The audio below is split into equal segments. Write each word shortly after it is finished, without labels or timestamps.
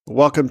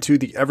Welcome to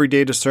the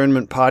Everyday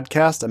Discernment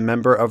Podcast, a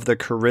member of the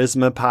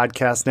Charisma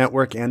Podcast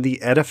Network and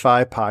the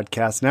Edify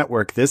Podcast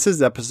Network. This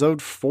is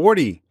episode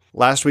 40.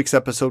 Last week's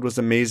episode was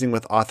amazing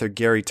with author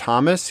Gary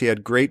Thomas. He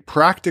had great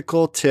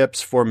practical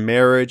tips for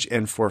marriage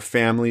and for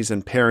families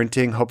and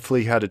parenting.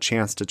 Hopefully you had a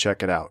chance to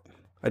check it out.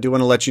 I do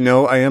want to let you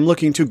know I am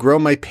looking to grow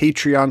my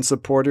Patreon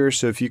supporters,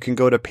 so if you can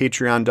go to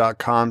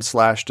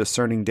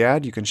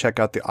patreon.com/discerningdad, you can check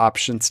out the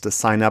options to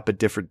sign up at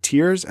different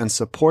tiers and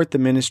support the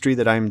ministry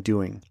that I'm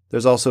doing.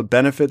 There's also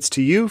benefits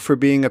to you for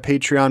being a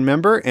Patreon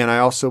member, and I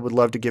also would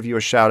love to give you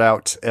a shout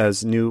out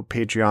as new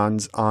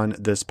Patreons on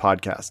this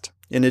podcast.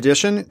 In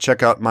addition,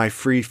 check out my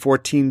free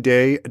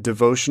 14-day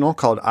devotional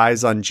called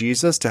Eyes on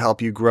Jesus to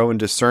help you grow in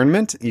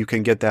discernment. You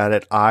can get that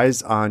at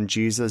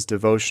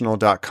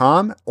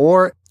eyesonjesusdevotional.com,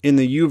 or in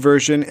the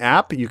YouVersion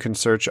app, you can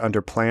search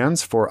under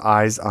plans for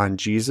Eyes on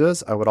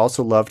Jesus. I would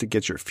also love to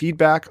get your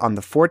feedback on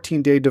the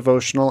 14-day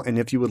devotional, and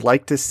if you would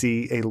like to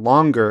see a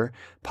longer,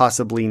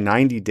 possibly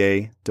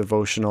 90-day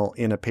devotional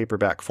in a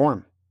paperback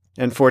form.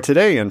 And for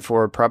today, and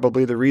for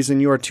probably the reason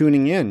you are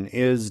tuning in,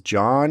 is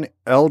John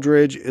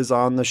Eldredge is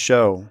on the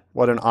show.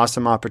 What an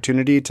awesome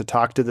opportunity to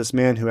talk to this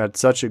man who had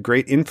such a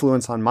great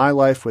influence on my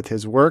life with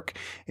his work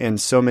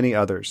and so many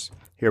others.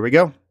 Here we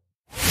go.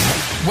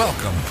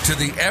 Welcome to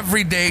the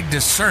Everyday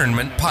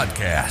Discernment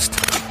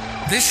Podcast.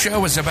 This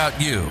show is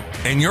about you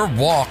and your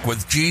walk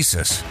with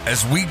Jesus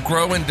as we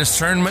grow in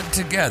discernment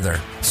together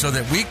so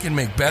that we can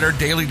make better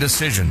daily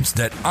decisions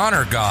that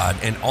honor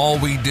God in all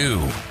we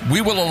do.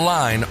 We will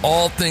align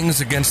all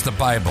things against the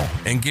Bible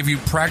and give you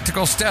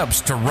practical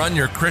steps to run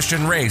your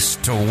Christian race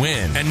to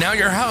win. And now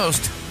your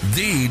host,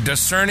 the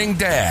discerning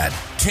dad,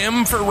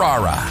 Tim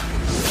Ferrara.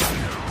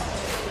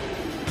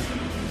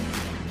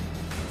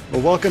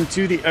 Well, welcome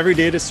to the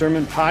Everyday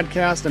Discernment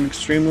Podcast. I'm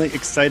extremely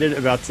excited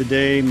about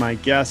today. My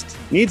guest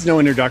needs no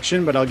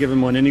introduction, but I'll give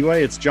him one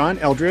anyway. It's John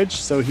Eldredge.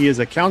 So he is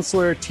a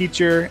counselor,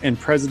 teacher, and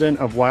president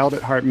of Wild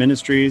at Heart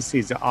Ministries.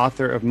 He's the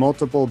author of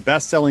multiple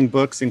best-selling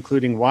books,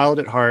 including Wild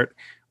at Heart,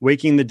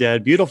 Waking the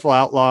Dead, Beautiful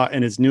Outlaw,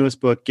 and his newest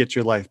book, Get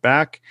Your Life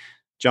Back.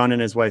 John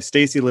and his wife,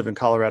 Stacy, live in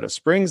Colorado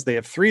Springs. They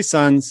have 3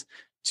 sons,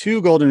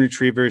 2 golden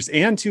retrievers,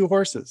 and 2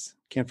 horses.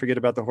 Can't forget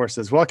about the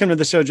horses. Welcome to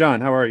the show,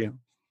 John. How are you?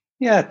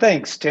 Yeah,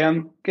 thanks,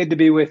 Tim. Good to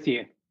be with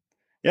you.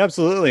 Yeah,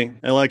 absolutely.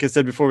 And like I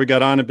said before we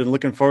got on, I've been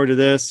looking forward to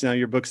this. You know,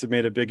 your books have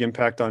made a big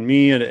impact on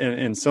me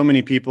and so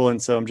many people. And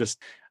so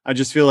I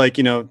just feel like,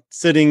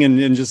 sitting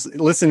and just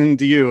listening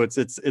to you,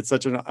 it's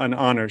such an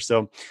honor.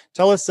 So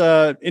tell us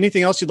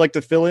anything else you'd like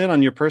to fill in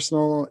on your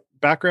personal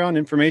background,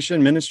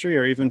 information, ministry,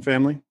 or even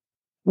family.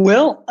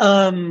 Well,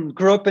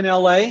 grew up in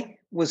LA,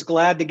 was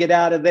glad to get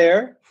out of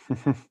there.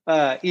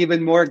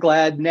 Even more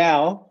glad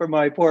now for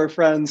my poor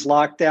friends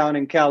locked down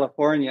in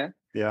California.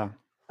 Yeah.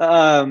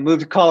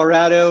 Moved to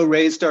Colorado,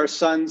 raised our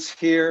sons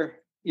here.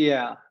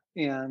 Yeah.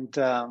 And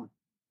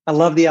I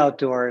love the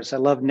outdoors. I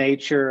love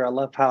nature. I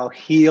love how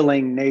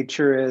healing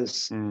nature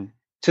is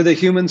to the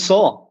human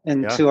soul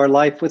and to our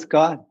life with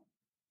God.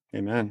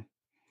 Amen.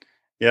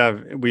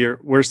 Yeah,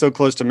 we're so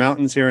close to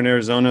mountains here in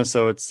Arizona,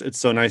 so it's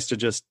so nice to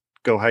just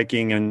go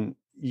hiking, and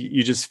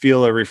you just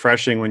feel a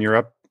refreshing when you're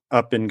up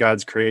in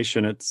God's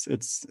creation. It's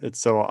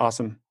so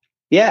awesome.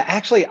 Yeah,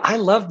 actually, I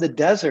love the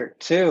desert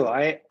too.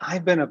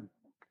 I've been a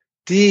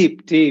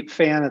deep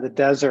fan of the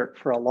desert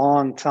for a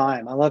long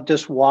time. I love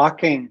just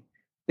walking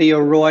the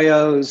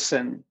arroyos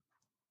and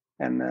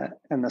the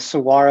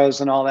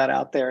saguaros and all that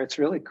out there. It's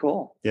really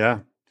cool. Yeah,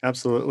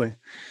 absolutely.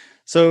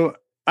 So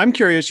I'm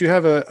curious, you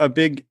have a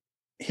big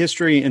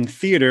history in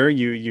theater.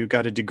 You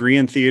got a degree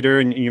in theater,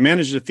 and you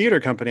managed a theater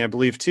company, I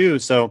believe, too.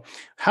 So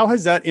how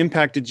has that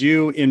impacted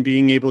you in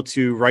being able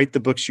to write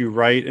the books you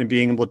write and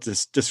being able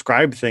to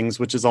describe things,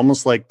 which is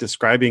almost like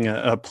describing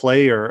a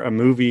play or a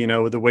movie,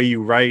 the way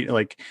you write?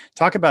 Like,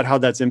 talk about how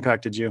that's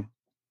impacted you.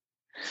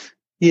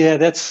 Yeah,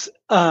 that's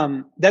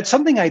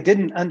something I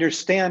didn't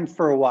understand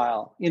for a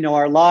while.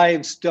 Our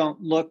lives don't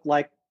look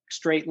like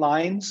straight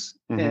lines,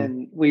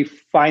 and we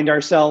find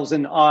ourselves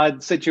in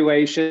odd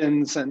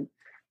situations, and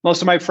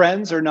most of my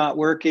friends are not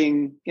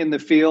working in the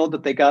field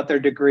that they got their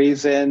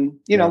degrees in.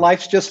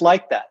 Life's just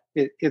like that.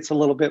 It's a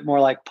little bit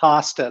more like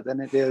pasta than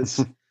it is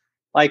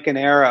like an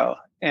arrow.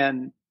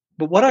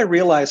 But what I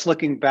realized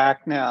looking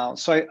back now,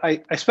 so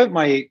I spent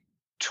my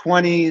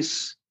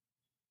 20s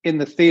in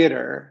the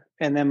theater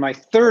and then my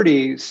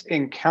 30s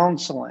in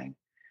counseling.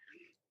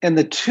 And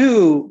the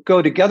two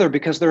go together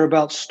because they're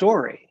about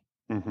story.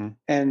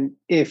 And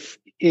if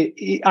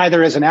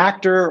either as an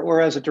actor or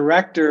as a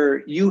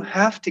director, you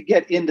have to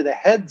get into the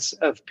heads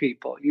of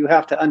people. You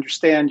have to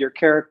understand your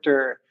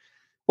character,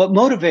 what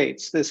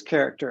motivates this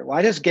character.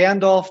 Why does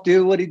Gandalf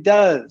do what he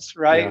does,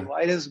 right? Yeah.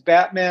 Why does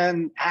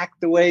Batman act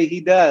the way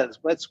he does?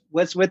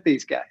 What's with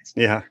these guys?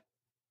 Yeah.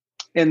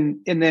 And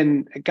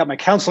then I got my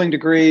counseling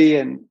degree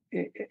and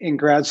in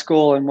grad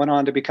school and went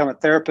on to become a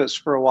therapist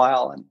for a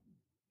while.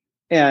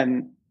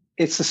 And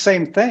it's the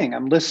same thing.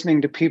 I'm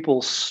listening to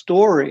people's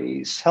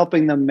stories,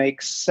 helping them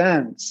make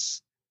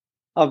sense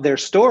of their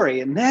story.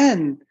 And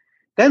then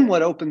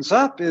what opens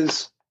up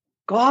is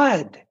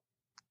God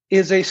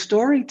is a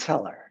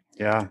storyteller.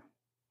 Yeah.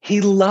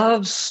 He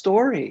loves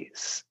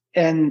stories,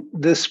 and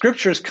the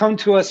scriptures come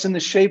to us in the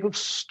shape of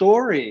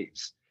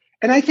stories.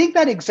 And I think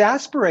that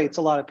exasperates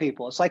a lot of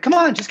people. It's like, come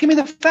on, just give me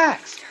the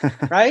facts,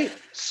 right?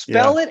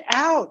 Spell it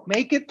out,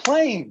 make it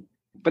plain.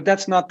 But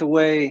that's not the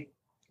way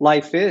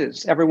life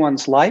is.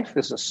 Everyone's life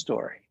is a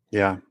story.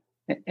 Yeah.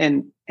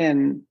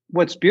 And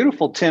what's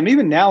beautiful, Tim,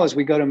 even now as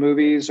we go to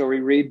movies or we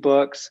read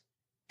books,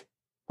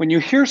 when you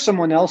hear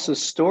someone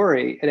else's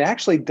story, it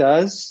actually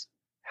does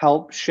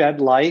help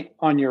shed light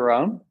on your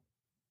own,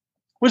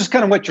 which is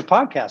kind of what your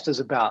podcast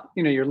is about.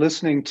 You're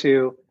listening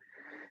to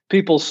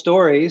people's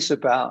stories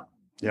about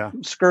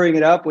screwing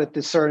it up with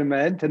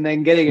discernment and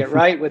then getting it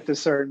right with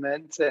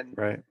discernment. And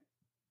right.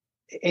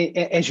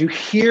 As you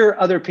hear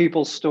other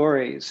people's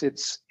stories,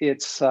 it's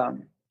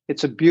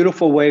a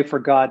beautiful way for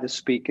God to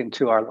speak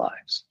into our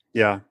lives.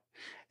 Yeah.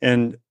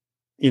 And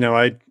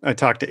I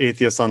talked to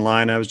atheists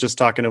online. I was just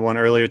talking to one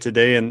earlier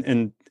today,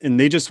 and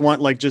they just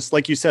want, just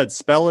like you said,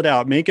 spell it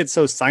out, make it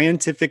so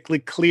scientifically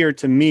clear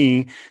to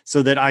me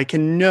so that I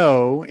can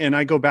know. And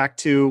I go back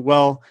to,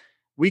 well,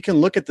 we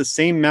can look at the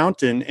same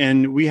mountain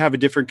and we have a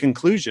different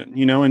conclusion,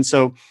 and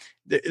so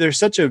there's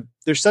such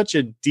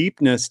a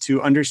deepness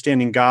to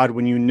understanding God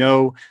when you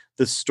know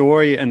the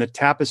story and the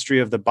tapestry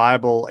of the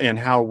Bible and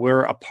how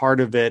we're a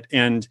part of it.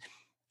 And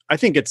I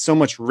think it's so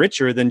much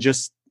richer than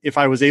just, if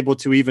I was able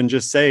to even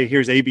just say,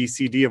 here's A, B,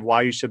 C, D of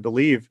why you should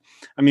believe.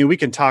 I mean, we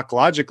can talk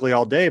logically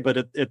all day,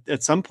 but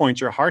at some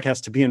point your heart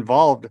has to be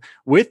involved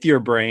with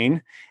your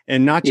brain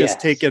and not just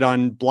take it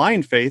on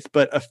blind faith,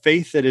 but a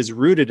faith that is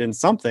rooted in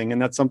something.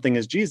 And that something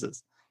is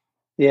Jesus.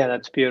 Yeah,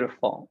 that's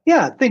beautiful.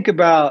 Yeah. Think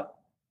about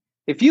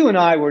if you and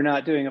I were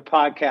not doing a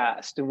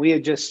podcast and we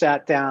had just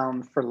sat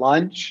down for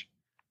lunch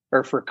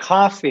or for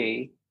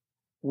coffee,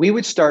 we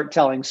would start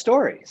telling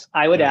stories.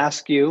 I would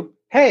ask you,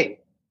 hey,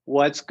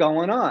 what's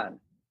going on?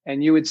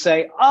 And you would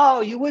say,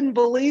 oh, you wouldn't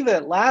believe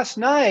it, last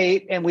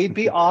night. And we'd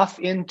be off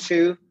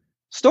into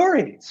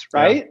stories,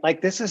 right? Yeah.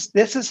 Like this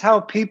is how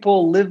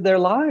people live their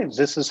lives.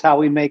 This is how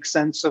we make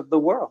sense of the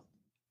world.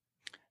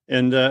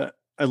 And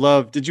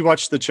did you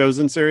watch the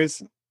Chosen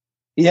series?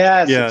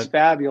 Yes, it's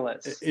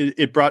fabulous.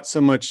 It brought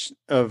so much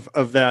of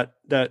that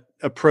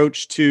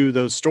approach to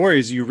those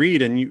stories you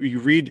read, and you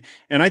read,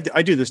 and I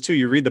do this too.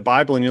 You read the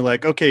Bible and you're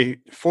like, okay,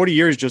 40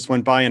 years just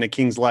went by in a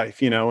king's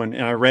life, and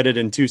I read it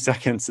in 2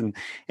 seconds.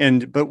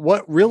 But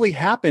what really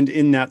happened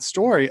in that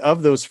story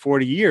of those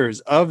 40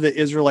 years of the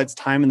Israelites'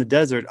 time in the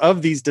desert,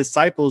 of these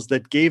disciples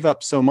that gave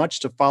up so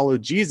much to follow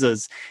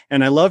Jesus.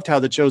 And I loved how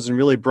the Chosen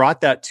really brought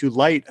that to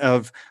light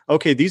of,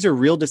 okay, these are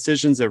real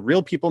decisions that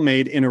real people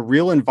made in a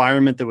real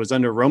environment that was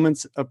under Roman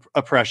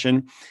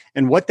oppression,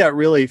 and what that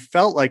really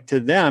felt like to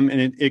them.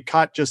 And it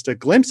caught just a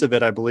glimpse of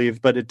it, I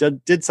believe, but it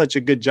did such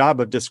a good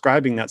job of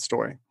describing that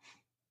story.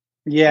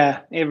 Yeah,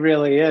 it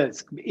really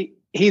is.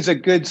 He's a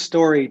good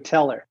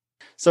storyteller.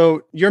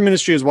 So your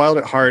ministry is Wild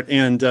at Heart,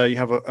 and you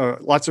have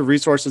lots of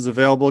resources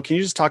available. Can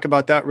you just talk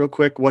about that real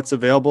quick? What's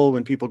available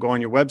when people go on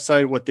your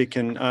website, what they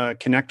can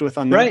connect with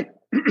on there? Right.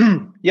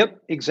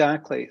 Yep,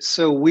 exactly.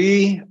 So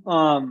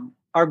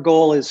our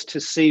goal is to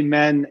see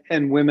men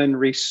and women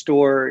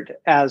restored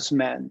as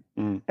men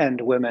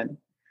and women.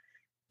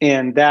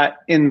 And that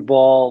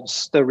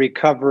involves the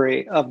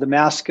recovery of the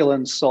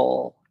masculine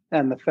soul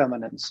and the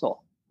feminine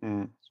soul.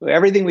 So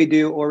everything we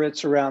do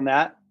orbits around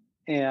that.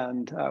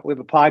 And we have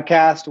a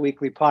podcast, a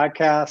weekly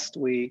podcast.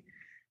 We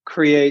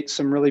create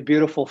some really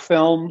beautiful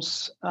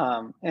films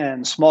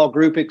and small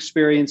group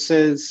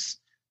experiences.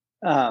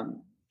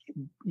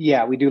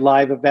 We do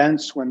live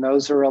events when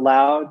those are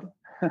allowed.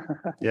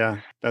 Yeah,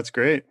 that's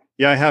great.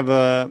 Yeah, I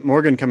have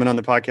Morgan coming on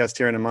the podcast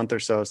here in a month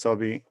or so. So I'll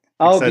be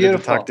excited to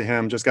talk to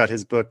him. Just got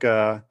his book.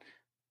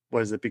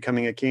 What is it?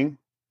 Becoming a King?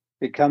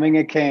 Becoming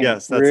a King.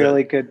 Yes, that's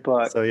really good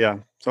book. So yeah.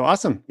 So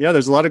awesome. Yeah,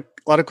 there's a lot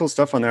of cool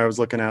stuff on there I was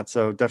looking at.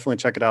 So definitely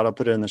check it out. I'll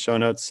put it in the show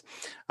notes.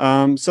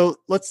 So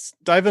let's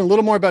dive in a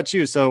little more about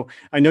you. So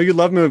I know you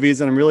love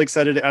movies, and I'm really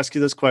excited to ask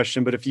you this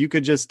question, but if you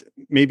could just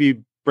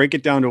maybe break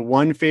it down to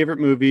one favorite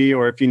movie,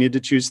 or if you need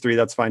to choose 3,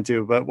 that's fine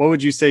too. But what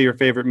would you say your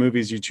favorite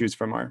movies you choose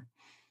from are?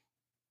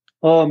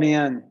 Oh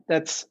man,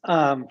 that's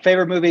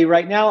favorite movie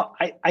right now.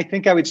 I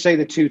think I would say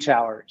The Two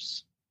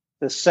Towers,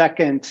 the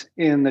second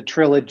in the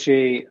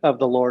trilogy of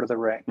The Lord of the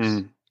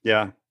Rings.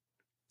 Yeah.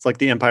 It's like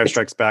the Empire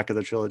Strikes Back of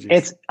the trilogy. Yeah.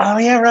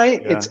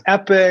 It's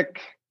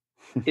epic.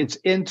 It's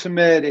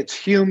intimate. It's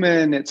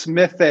human. It's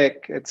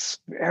mythic. It's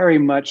very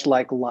much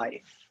like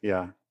life.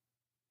 Yeah.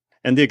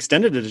 And the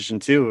extended edition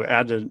too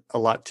added a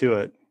lot to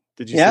it.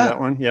 Did you see that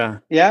one? Yeah.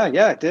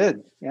 Yeah, it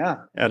did.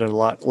 Yeah. Added a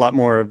lot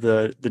more of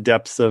the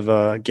depths of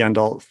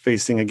Gandalf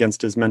facing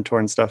against his mentor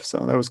and stuff. So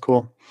that was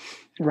cool.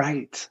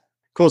 Right.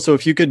 Cool. So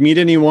if you could meet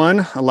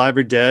anyone, alive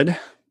or dead,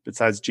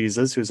 besides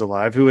Jesus, who's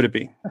alive, who would it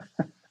be?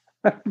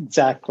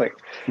 Exactly.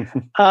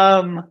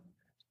 I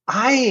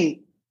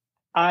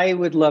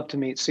would love to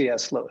meet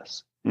C.S.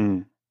 Lewis.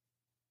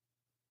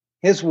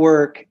 His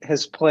work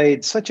has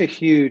played such a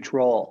huge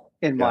role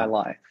in my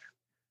life.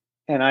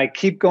 And I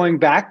keep going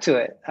back to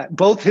it.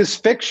 Both his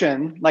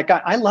fiction, like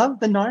I love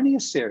the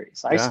Narnia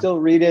series. I still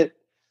read it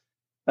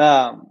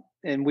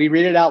And we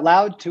read it out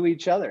loud to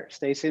each other.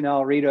 Stacy and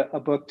I'll read a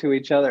book to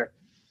each other.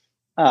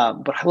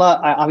 But I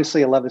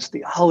love his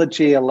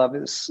theology. I love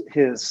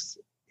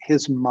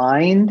his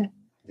mind,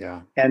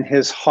 and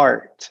his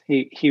heart.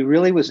 He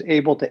really was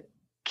able to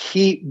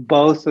keep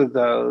both of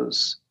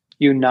those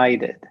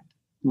united,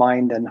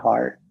 mind and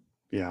heart.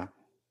 Yeah.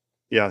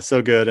 Yeah.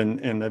 So good.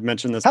 And I've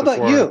mentioned this How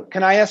before. about you?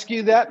 Can I ask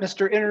you that,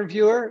 Mr.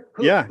 Interviewer?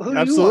 Who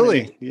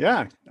absolutely.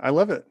 Yeah. I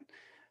love it.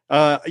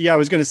 I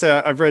was going to say,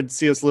 I've read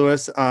C.S.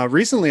 Lewis.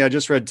 Recently, I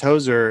just read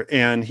Tozer,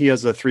 and he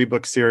has a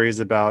 3-book series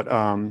about,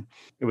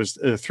 it was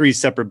 3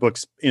 separate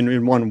books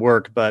in one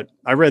work, but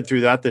I read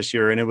through that this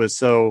year, and it was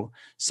so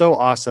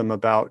awesome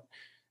about,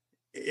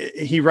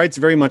 he writes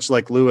very much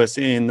like Lewis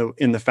in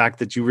the fact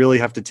that you really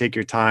have to take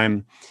your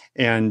time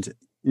and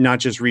not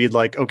just read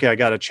like, okay, I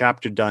got a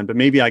chapter done, but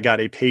maybe I got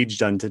a page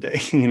done today.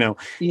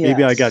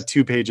 Maybe I got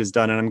 2 pages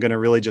done, and I'm going to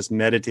really just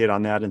meditate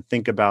on that and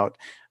think about,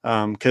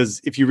 because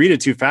if you read it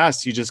too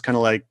fast, you just kind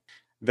of like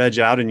veg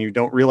out and you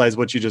don't realize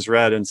what you just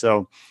read. And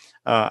so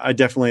I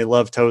definitely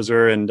love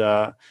Tozer and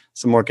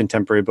some more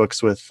contemporary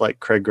books with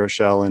like Craig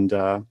Groeschel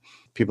and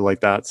people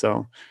like that.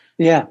 So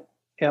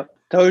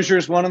Tozer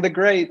is one of the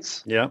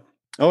greats. Yeah.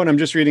 Oh, and I'm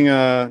just reading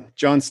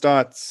John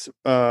Stott's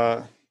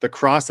The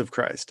Cross of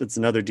Christ. It's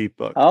another deep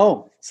book.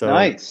 Oh, so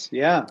nice.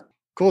 Yeah.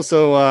 Cool.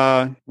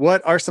 So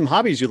what are some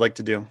hobbies you'd like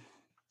to do?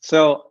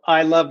 So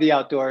I love the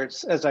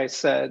outdoors. As I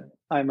said,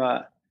 I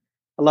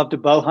love to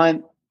bow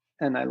hunt,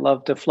 and I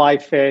love to fly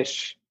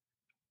fish.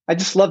 I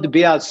just love to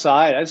be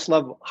outside. I just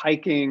love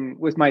hiking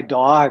with my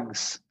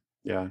dogs.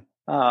 Yeah.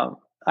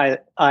 I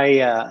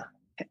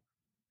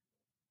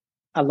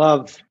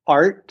love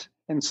art.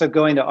 And so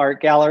going to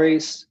art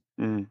galleries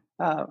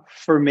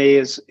for me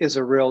is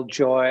a real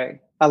joy.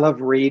 I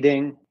love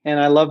reading, and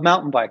I love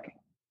mountain biking.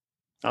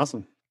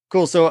 Awesome.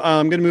 Cool. So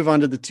I'm going to move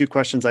on to the 2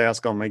 questions I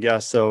ask all my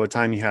guests. So a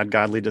time you had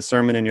godly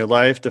discernment in your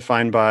life,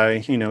 defined by,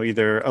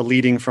 either a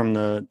leading from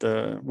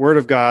the Word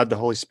of God, the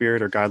Holy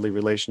Spirit, or godly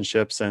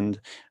relationships. And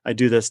I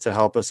do this to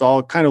help us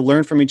all kind of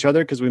learn from each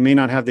other, because we may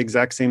not have the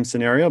exact same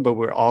scenario, but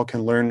we all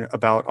can learn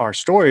about our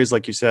stories,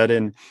 like you said,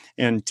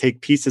 and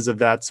take pieces of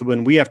that. So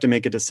when we have to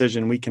make a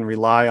decision, we can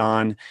rely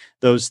on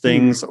those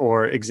things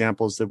or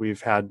examples that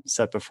we've had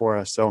set before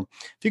us. So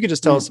if you could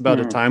just tell us about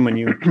a time when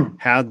you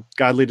had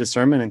godly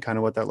discernment and kind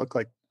of what that looked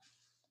like.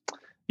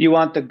 You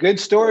want the good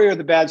story or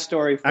the bad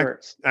story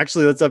first?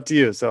 Actually, that's up to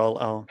you. So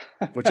I'll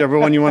whichever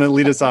one you want to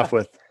lead us off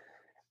with.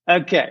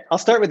 Okay. I'll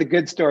start with the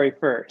good story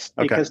first,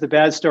 because the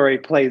bad story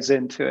plays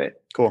into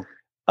it. Cool.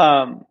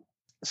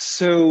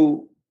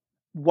 So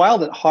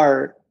Wild at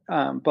Heart,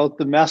 both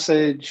the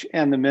message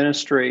and the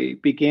ministry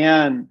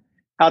began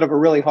out of a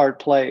really hard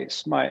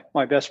place.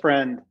 My best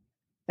friend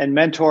and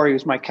mentor, he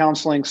was my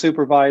counseling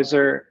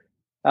supervisor,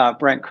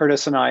 Brent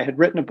Curtis, and I had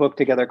written a book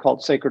together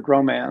called Sacred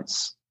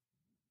Romance.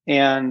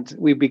 And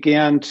we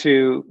began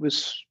to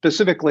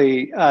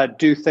specifically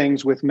do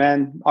things with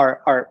men.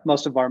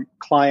 Most of our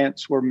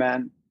clients were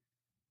men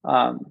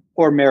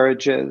or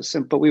marriages,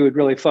 but we would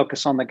really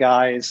focus on the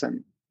guys.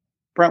 And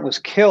Brent was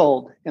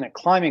killed in a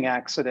climbing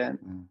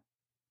accident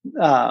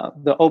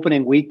the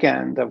opening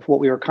weekend of what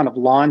we were kind of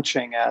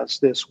launching as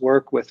this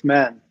work with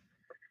men.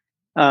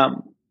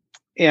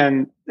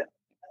 And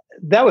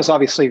that was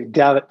obviously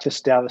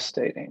just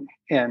devastating.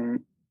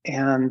 And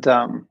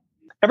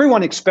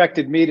everyone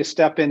expected me to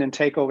step in and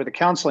take over the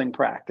counseling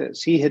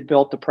practice. He had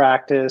built the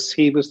practice.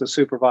 He was the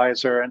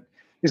supervisor, and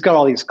he's got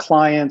all these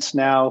clients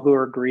now who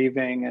are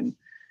grieving.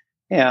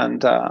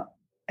 And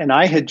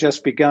I had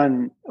just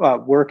begun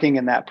working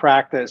in that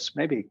practice,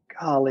 maybe,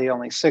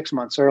 only 6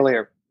 months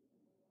earlier,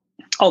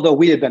 although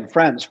we had been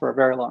friends for a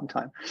very long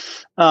time.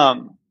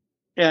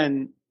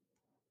 And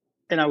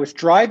I was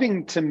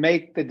driving to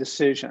make the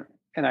decision,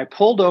 and I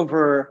pulled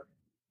over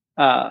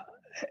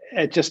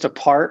at just a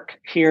park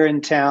here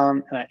in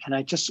town. And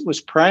I just was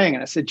praying,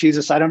 and I said,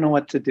 Jesus, I don't know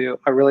what to do.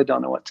 I really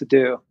don't know what to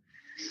do.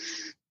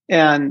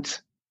 And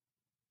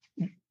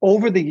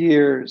over the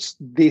years,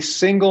 the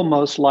single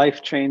most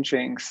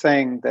life-changing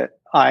thing that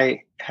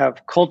I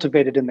have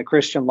cultivated in the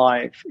Christian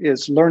life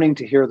is learning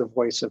to hear the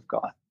voice of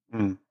God.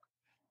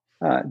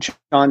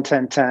 John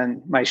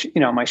 10:10, my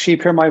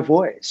sheep hear my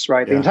voice,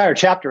 right? Yeah. The entire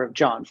chapter of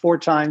John, 4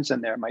 times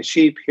in there, my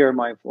sheep hear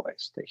my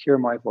voice. They hear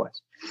my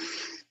voice.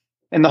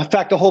 And in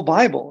fact, the whole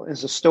Bible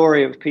is a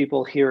story of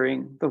people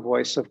hearing the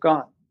voice of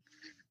God.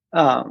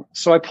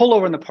 So I pull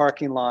over in the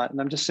parking lot, and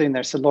I'm just sitting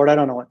there. I said, Lord, I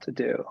don't know what to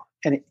do.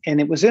 And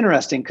it was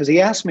interesting because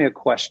he asked me a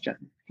question.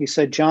 He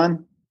said,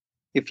 John,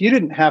 if you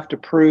didn't have to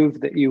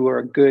prove that you were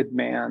a good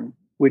man,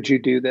 would you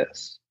do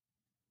this?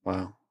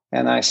 Wow.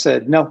 And I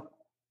said, no,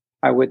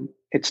 I wouldn't.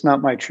 It's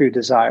not my true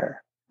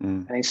desire.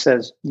 And he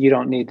says, you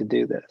don't need to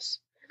do this.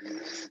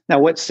 Now,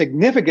 what's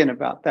significant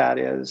about that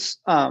is,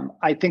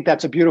 I think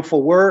that's a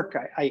beautiful work.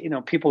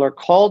 People are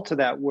called to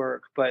that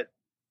work, but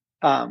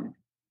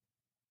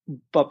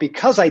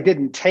because I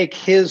didn't take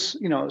his,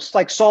 it's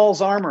like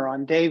Saul's armor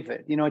on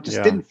David. It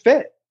just didn't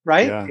fit,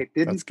 right? Yeah, It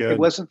didn't. It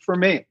wasn't for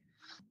me.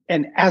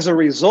 And as a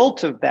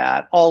result of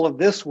that, all of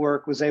this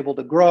work was able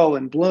to grow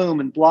and bloom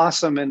and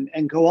blossom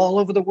and go all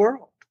over the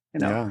world.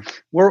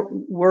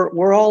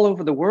 We're all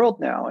over the world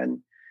now,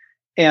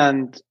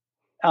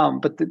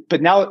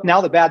 but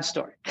now the bad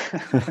story.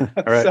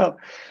 Right.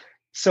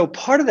 So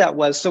part of that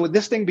was, so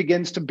this thing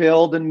begins to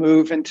build and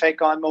move and take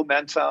on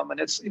momentum, and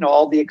it's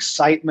all the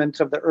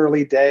excitement of the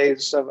early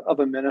days of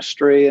a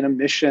ministry and a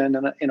mission,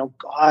 and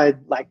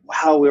God, like,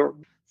 wow, we're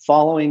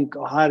following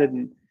God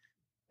and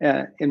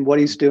in what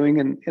He's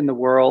doing in the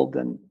world,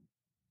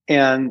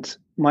 and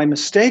my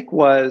mistake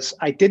was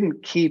I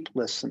didn't keep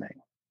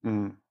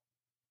listening.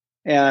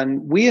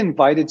 And we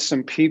invited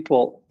some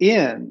people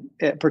in,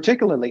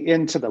 particularly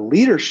into the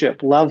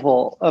leadership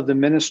level of the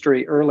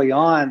ministry early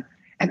on.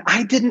 And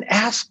I didn't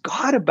ask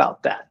God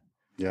about that.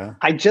 Yeah.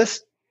 I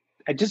just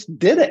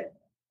did it.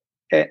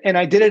 And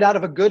I did it out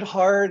of a good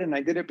heart. And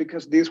I did it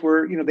because these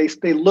were,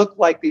 they look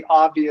like the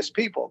obvious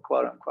people,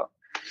 quote unquote.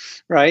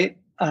 Right.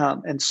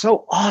 And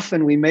so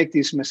often we make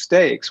these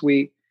mistakes.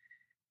 We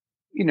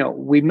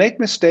make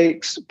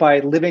mistakes by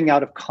living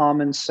out of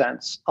common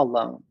sense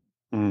alone.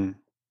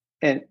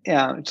 And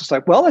it's just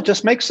like, well, it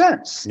just makes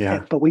sense.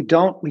 Yeah. But we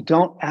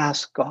don't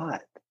ask God.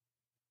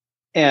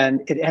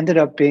 And it ended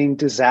up being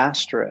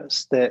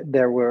disastrous. That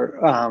there were,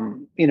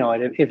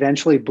 it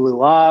eventually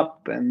blew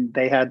up, and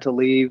they had to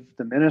leave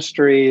the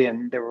ministry,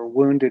 and there were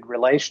wounded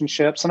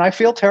relationships. And I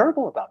feel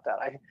terrible about that.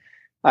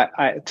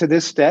 I to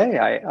this day,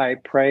 I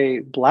pray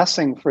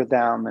blessing for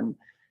them.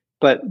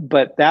 But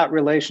that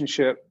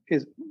relationship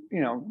is,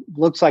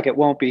 looks like it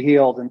won't be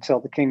healed until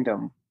the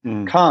kingdom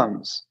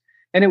comes.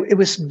 And it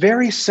was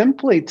very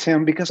simply,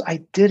 Tim, because I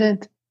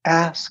didn't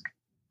ask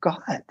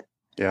God.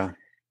 Yeah.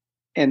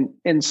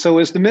 And so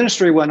as the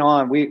ministry went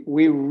on, we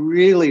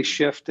really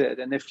shifted.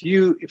 And if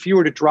you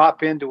were to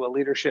drop into a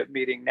leadership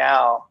meeting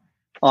now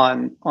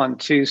on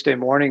Tuesday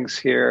mornings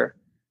here,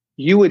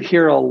 you would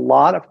hear a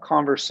lot of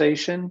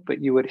conversation,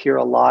 but you would hear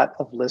a lot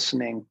of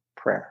listening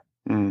prayer.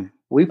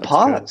 We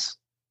pause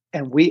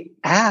and we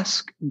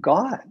ask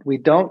God. We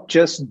don't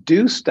just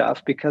do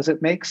stuff because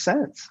it makes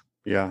sense.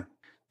 Yeah.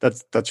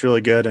 That's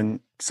really good. And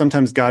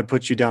sometimes God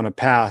puts you down a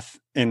path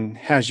and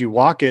has you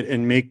walk it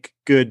and make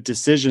good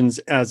decisions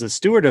as a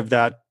steward of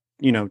that,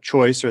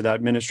 choice or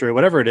that ministry or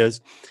whatever it is.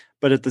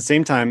 But at the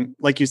same time,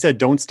 like you said,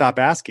 don't stop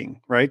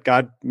asking, right?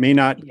 God may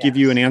not give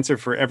you an answer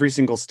for every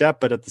single step,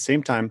 but at the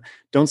same time,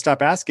 don't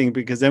stop asking,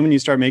 because then when you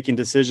start making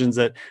decisions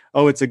that,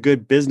 oh, it's a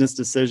good business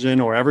decision,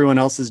 or everyone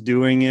else is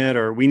doing it,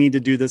 or we need to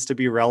do this to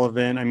be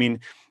relevant. I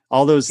mean,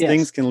 all those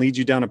things can lead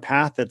you down a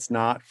path that's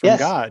not from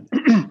God.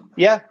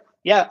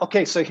 Yeah.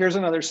 Okay. So here's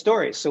another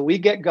story. So we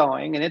get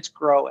going and it's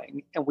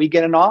growing, and we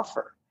get an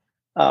offer.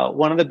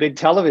 One of the big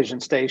television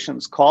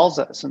stations calls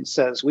us and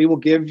says, we will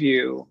give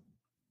you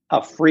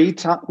a free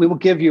time. We will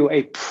give you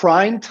a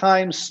prime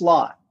time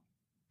slot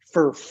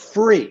for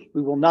free.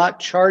 We will not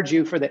charge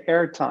you for the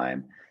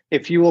airtime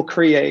if you will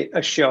create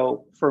a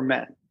show for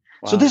men.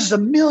 Wow. So this is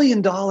 $1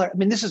 million. I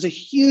mean, this is a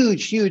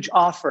huge, huge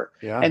offer.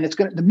 Yeah. And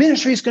the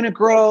ministry is going to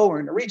grow. We're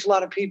going to reach a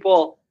lot of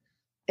people.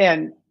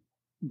 And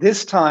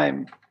this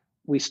time,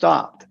 we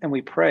stopped and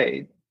we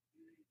prayed,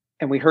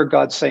 and we heard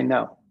God say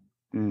no.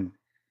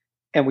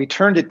 And we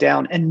turned it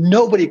down, and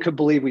nobody could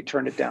believe we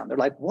turned it down. They're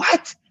like,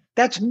 what?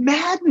 That's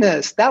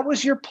madness. That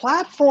was your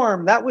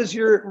platform. That was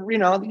your,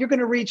 you're going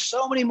to reach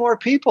so many more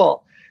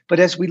people. But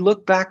as we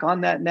look back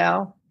on that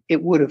now,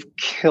 it would have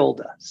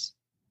killed us.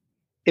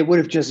 It would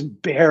have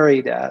just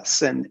buried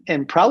us and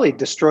probably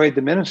destroyed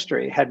the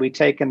ministry had we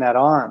taken that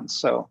on.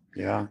 So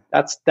yeah,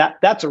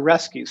 that's a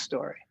rescue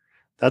story.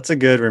 That's a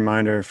good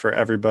reminder for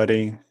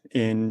everybody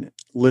in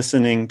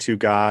listening to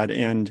God.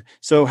 And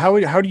so how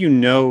do you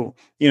know,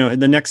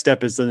 the next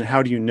step is then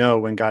how do you know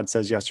when God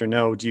says yes or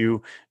no?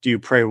 Do you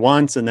pray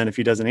once, and then if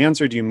He doesn't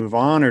answer, do you move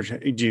on, or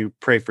do you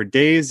pray for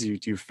days? Do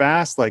you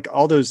fast? Like,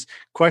 all those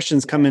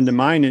questions come into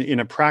mind in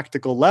a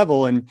practical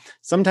level. And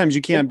sometimes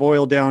you can't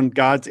boil down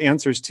God's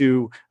answers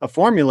to a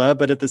formula,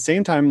 but at the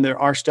same time, there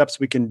are steps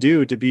we can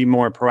do to be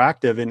more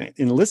proactive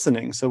in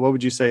listening. So what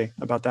would you say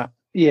about that?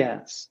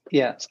 Yes.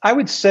 I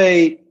would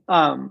say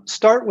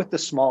start with the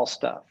small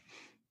stuff.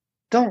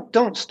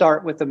 Don't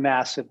start with the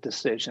massive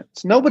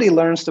decisions. Nobody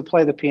learns to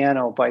play the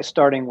piano by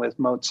starting with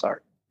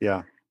Mozart.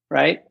 Yeah.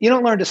 Right? You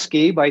don't learn to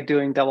ski by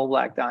doing double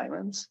black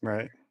diamonds.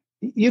 Right.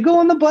 You go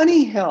on the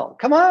bunny hill.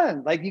 Come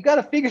on. Like, you got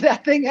to figure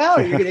that thing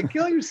out. You're going to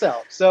kill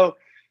yourself. So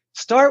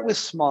start with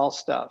small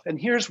stuff. And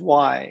here's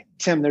why,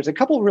 Tim. There's a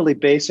couple of really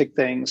basic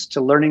things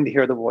to learning to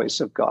hear the voice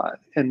of God.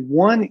 And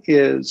one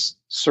is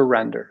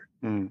surrender.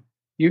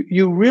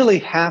 You really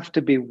have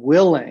to be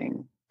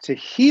willing to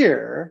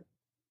hear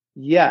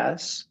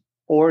yes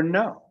or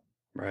no.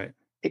 Right.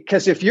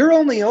 Because if you're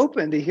only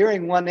open to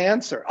hearing one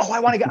answer, I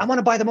want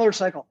to buy the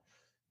motorcycle,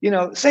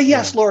 say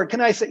yes, Lord.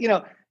 Can I say,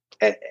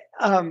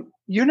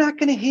 you're not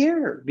going to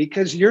hear,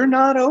 because you're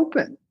not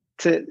open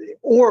to,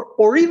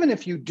 or even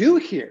if you do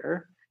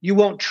hear, you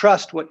won't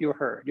trust what you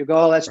heard. You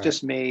go, oh, that's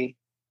just me.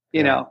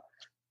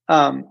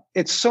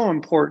 It's so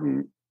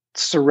important.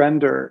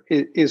 Surrender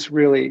is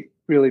really,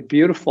 really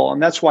beautiful.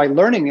 And that's why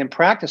learning and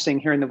practicing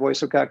hearing the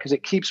voice of God, because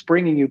it keeps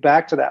bringing you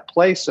back to that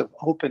place of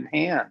open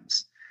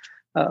hands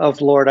of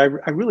Lord, I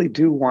really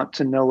do want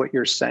to know what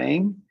you're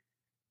saying.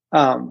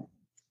 And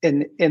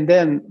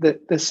then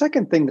the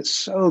second thing that's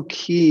so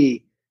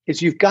key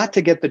is you've got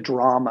to get the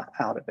drama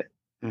out of it.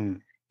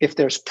 Mm. If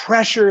there's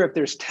pressure, if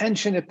there's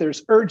tension, if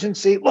there's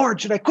urgency,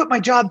 Lord, should I quit my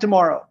job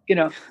tomorrow?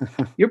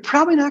 You're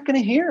probably not going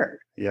to hear.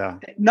 Yeah.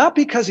 Not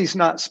because he's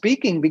not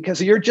speaking,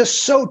 because you're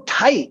just so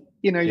tight.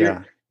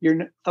 You're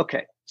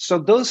okay. So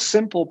those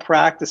simple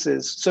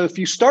practices. So if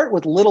you start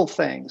with little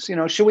things,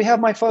 should we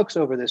have my folks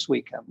over this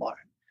weekend, Lord?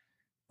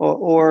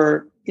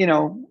 Or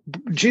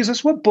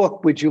Jesus, what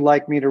book would you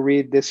like me to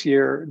read this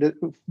year,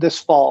 this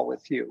fall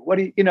with you? What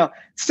do you,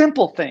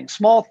 simple things,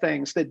 small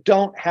things that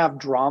don't have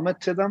drama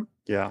to them.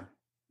 Yeah.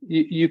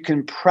 You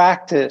can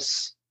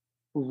practice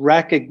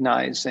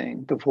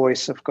recognizing the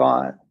voice of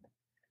God,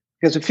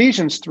 because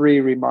Ephesians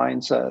 3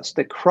 reminds us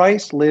that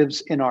Christ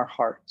lives in our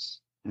hearts.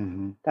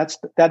 Mm-hmm.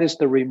 That is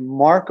the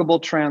remarkable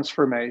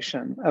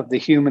transformation of the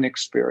human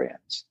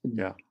experience.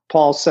 Yeah.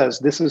 Paul says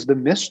this is the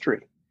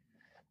mystery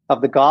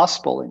of the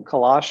gospel in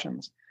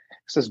Colossians.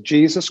 It says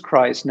Jesus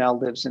Christ now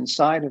lives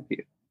inside of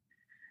you.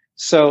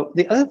 So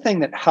the other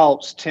thing that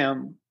helps,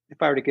 Tim,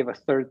 if I were to give a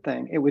third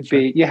thing, it would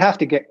be you have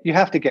to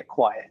get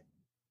quiet.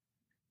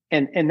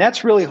 And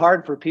that's really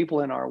hard for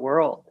people in our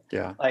world.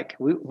 Yeah. Like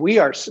we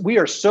are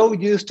so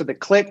used to the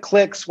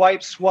click,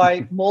 swipe,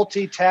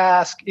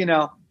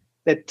 multitask,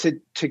 that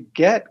to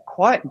get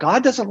quiet,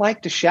 God doesn't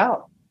like to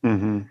shout.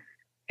 Mm-hmm.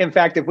 In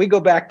fact, if we go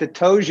back to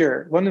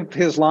Tozer, one of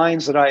his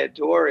lines that I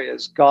adore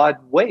is God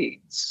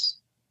waits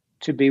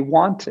to be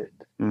wanted.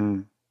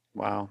 Mm.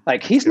 Wow.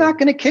 Like he's not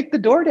going to kick the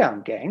door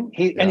down, gang.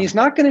 And he's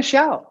not going to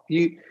shout.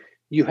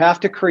 You have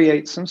to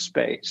create some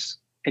space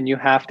and you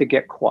have to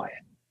get quiet.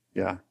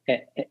 Yeah.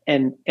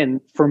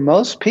 And for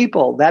most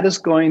people, that is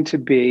going to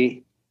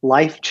be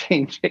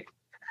life-changing.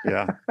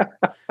 Yeah.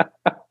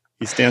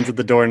 He stands at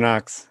the door and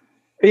knocks.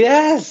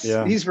 Yes,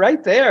 he's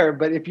right there.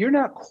 But if you're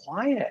not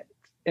quiet,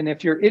 and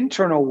if your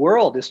internal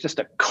world is just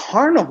a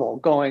carnival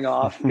going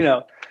off,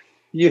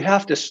 you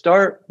have to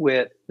start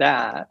with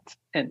that.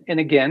 And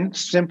again,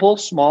 simple,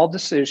 small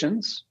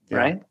decisions,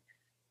 right?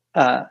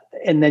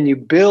 And then you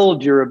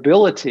build your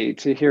ability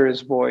to hear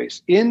his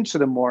voice into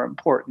the more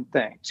important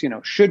things.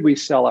 Should we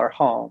sell our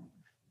home?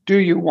 Do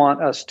you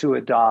want us to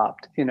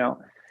adopt? Yeah.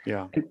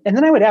 And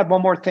then I would add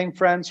one more thing,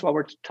 friends, while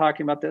we're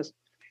talking about this,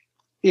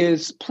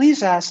 is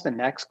please ask the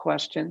next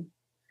question.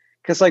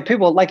 Because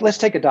let's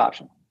take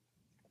adoption.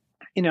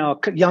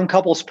 Young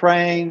couples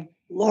praying,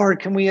 Lord,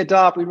 can we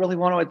adopt? We really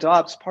want to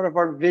adopt. It's part of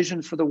our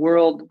vision for the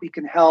world. We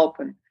can help.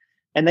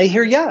 And they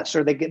hear yes,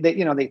 or they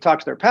talk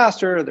to their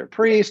pastor or their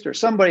priest or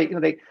somebody,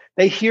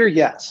 they hear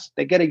yes.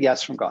 They get a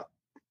yes from God.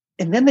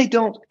 And then they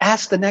don't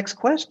ask the next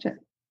question.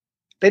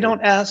 They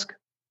don't ask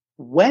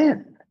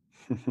when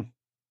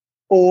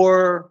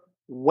or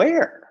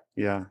where.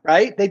 Yeah.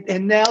 Right.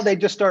 And now they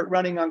just start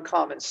running on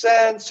common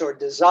sense or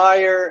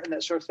desire and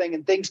that sort of thing.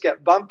 And things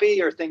get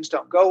bumpy or things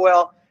don't go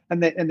well.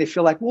 And they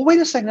feel like, well, wait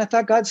a second. I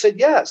thought God said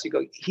yes. You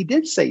go, he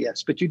did say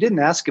yes, but you didn't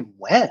ask him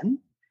when.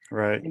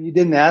 Right. And you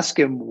didn't ask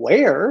him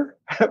where.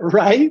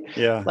 Right.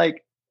 Yeah.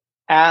 Like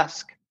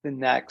ask the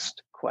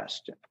next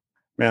question.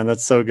 Man,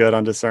 that's so good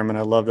on discernment.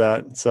 I love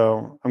that.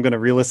 So I'm going to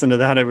re-listen to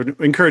that. I would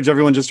encourage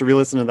everyone just to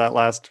re-listen to that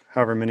last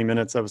however many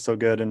minutes. That was so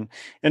good. And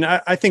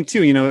I think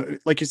too,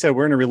 like you said,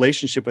 we're in a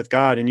relationship with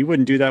God, and you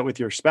wouldn't do that with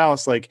your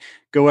spouse. Like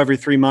go every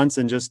 3 months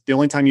and just the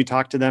only time you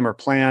talk to them or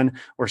plan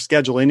or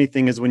schedule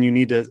anything is when you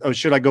need to,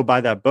 should I go buy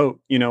that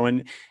boat?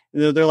 And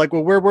they're like,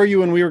 well, where were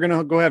you when we were going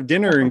to go have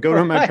dinner and go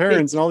to my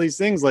parents and all these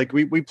things? Like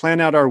we plan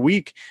out our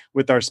week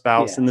with our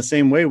spouse in the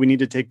same way. We need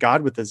to take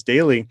God with us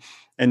daily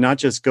and not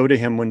just go to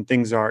him when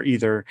things are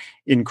either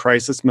in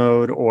crisis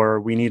mode or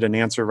we need an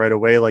answer right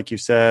away, like you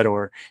said,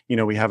 or,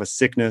 we have a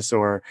sickness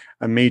or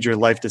a major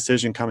life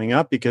decision coming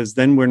up, because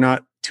then we're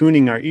not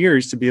tuning our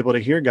ears to be able to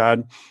hear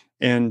God.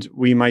 And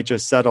we might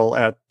just settle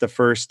at the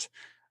first,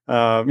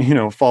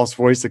 false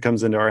voice that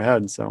comes into our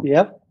head. So,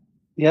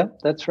 Yep,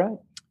 that's right.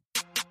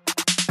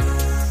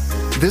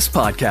 This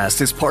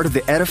podcast is part of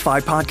the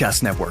Edify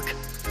Podcast Network.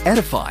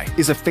 Edify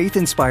is a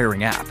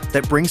faith-inspiring app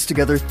that brings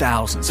together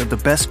thousands of the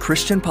best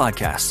Christian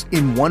podcasts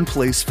in one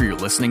place for your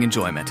listening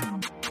enjoyment.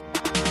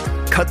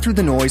 Cut through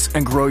the noise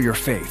and grow your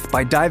faith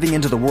by diving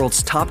into the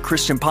world's top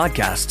Christian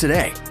podcasts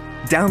today.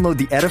 Download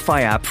the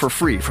Edify app for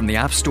free from the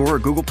App Store or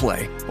Google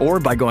Play,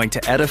 or by going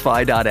to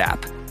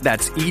edify.app.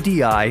 That's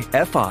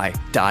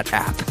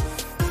EDIFI.app.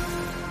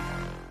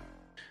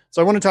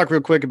 So I want to talk real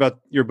quick about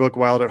your book,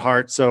 Wild at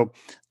Heart. So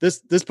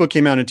this book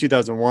came out in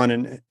 2001,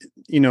 and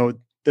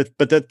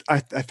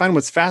I find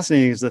what's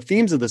fascinating is the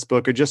themes of this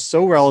book are just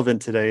so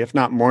relevant today, if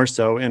not more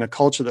so, in a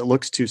culture that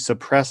looks to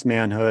suppress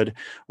manhood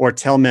or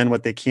tell men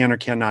what they can or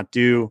cannot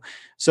do.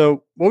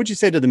 So what would you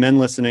say to the men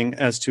listening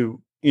as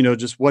to,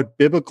 just what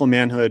biblical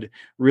manhood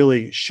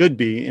really should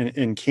be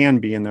and can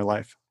be in their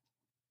life?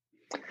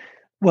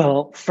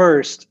 Well,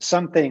 first,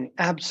 something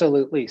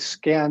absolutely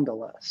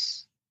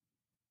scandalous.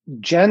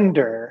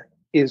 Gender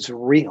is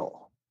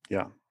real.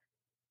 Yeah.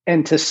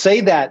 And to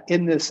say that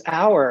in this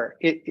hour,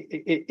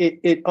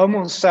 it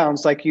almost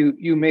sounds like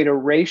you made a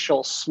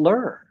racial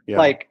slur. Yeah.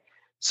 Like,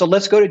 so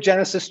let's go to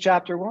Genesis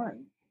chapter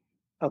 1.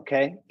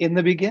 Okay. In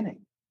the beginning,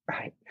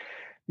 right?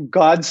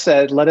 God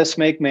said, let us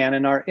make man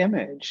in our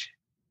image.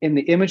 In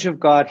the image of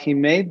God, he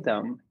made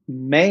them,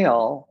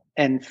 male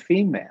and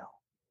female.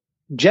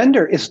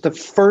 Gender is the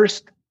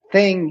first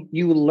thing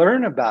you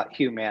learn about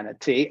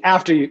humanity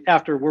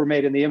after we're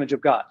made in the image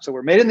of God. So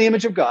we're made in the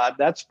image of God.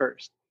 That's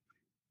first.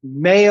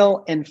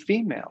 Male and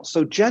female.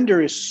 So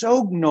gender is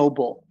so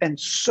noble and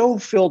so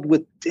filled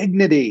with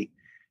dignity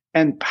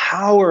and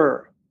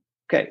power.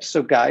 Okay,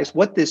 so guys,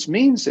 what this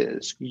means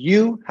is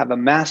you have a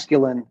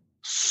masculine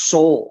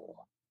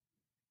soul.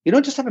 You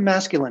don't just have a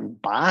masculine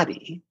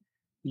body.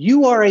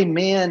 You are a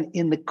man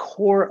in the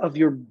core of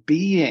your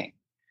being.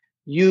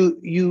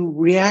 You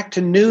react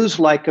to news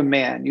like a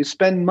man. You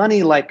spend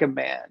money like a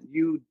man.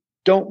 You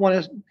don't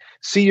want to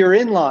see your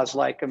in-laws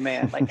like a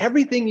man. Like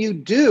everything you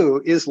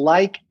do is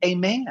like a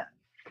man.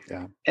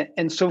 Yeah.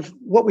 And so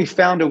what we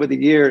found over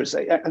the years,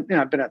 I've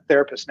been a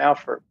therapist now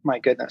for, my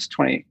goodness,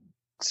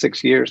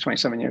 26 years,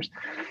 27 years,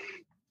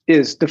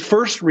 is the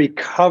first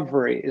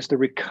recovery is the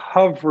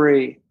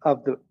recovery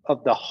of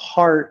the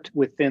heart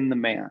within the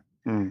man.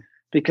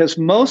 Because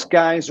most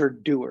guys are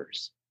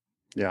doers.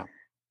 Yeah.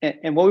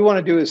 And what we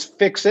want to do is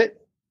fix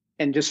it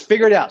and just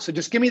figure it out. So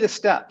just give me the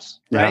steps,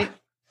 right?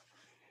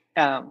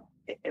 Yeah.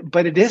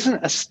 But it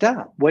isn't a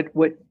step. What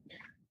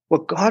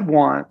God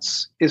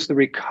wants is the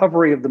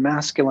recovery of the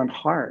masculine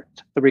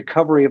heart, the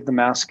recovery of the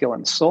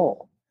masculine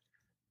soul.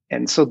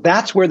 And so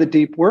that's where the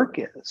deep work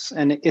is.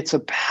 And it's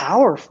a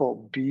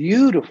powerful,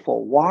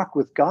 beautiful walk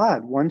with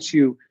God once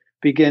you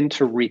begin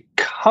to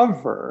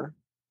recover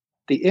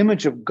the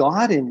image of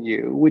God in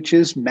you, which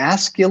is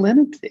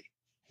masculinity.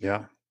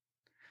 Yeah.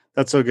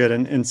 That's so good.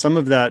 And some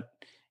of that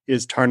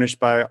is tarnished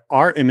by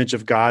our image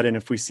of God. And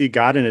if we see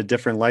God in a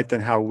different light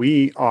than how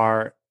we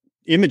are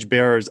image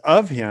bearers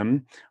of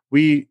him,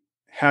 we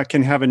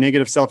can have a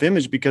negative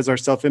self-image because our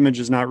self-image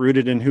is not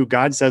rooted in who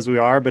God says we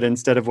are, but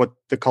instead of what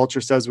the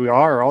culture says we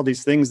are, or all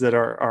these things that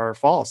are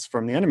false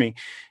from the enemy.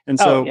 And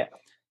so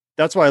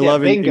that's why I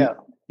love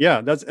bingo.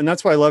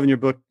 That's why I love in your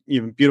book,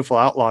 Beautiful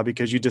Outlaw,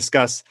 because you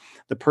discuss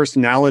the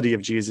personality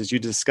of Jesus. You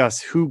discuss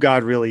who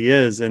God really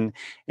is. And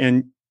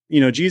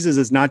Jesus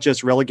is not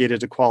just relegated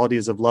to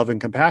qualities of love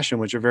and compassion,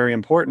 which are very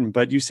important,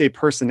 but you say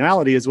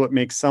personality is what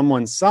makes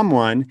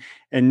someone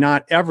and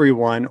not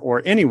everyone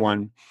or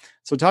anyone.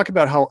 So talk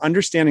about how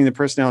understanding the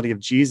personality of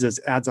Jesus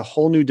adds a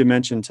whole new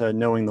dimension to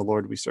knowing the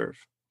Lord we serve.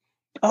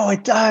 Oh,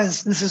 it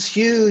does. This is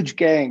huge,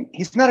 gang.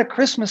 He's not a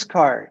Christmas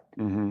card.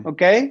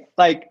 Okay?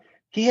 Like,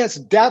 he has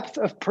depth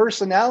of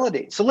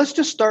personality. So let's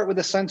just start with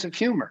a sense of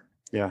humor.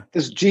 Yeah.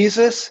 Does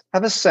Jesus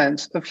have a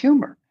sense of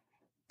humor?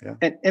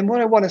 Yeah. And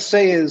what I want to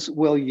say is,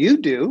 well, you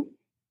do.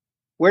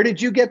 Where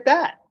did you get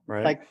that?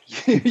 Right. Like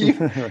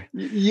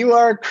you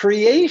are a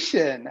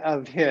creation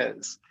of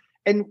his.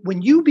 And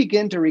when you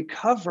begin to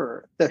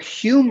recover the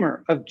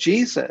humor of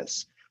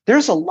Jesus,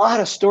 there's a lot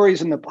of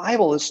stories in the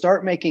Bible that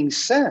start making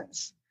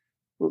sense.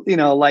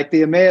 Like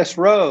the Emmaus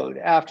Road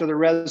after the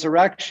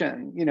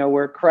resurrection,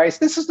 where Christ,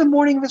 this is the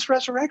morning of his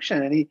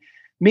resurrection. And he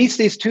meets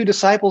these two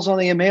disciples on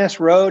the Emmaus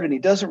Road, and he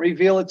doesn't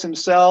reveal it's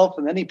himself.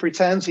 And then he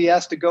pretends he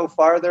has to go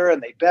farther,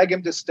 and they beg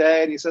him to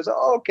stay. And he says,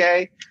 oh,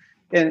 okay.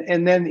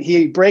 And then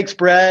he breaks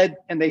bread,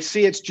 and they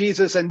see it's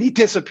Jesus, and he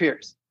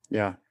disappears.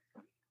 Yeah.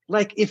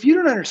 Like, if you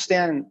don't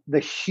understand the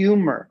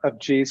humor of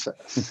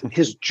Jesus,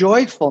 his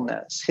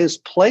joyfulness, his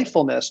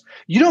playfulness,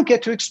 you don't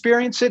get to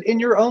experience it in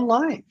your own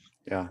life.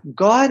 Yeah.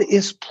 God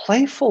is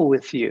playful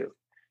with you.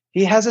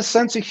 He has a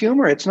sense of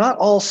humor. It's not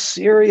all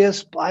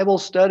serious Bible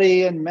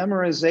study and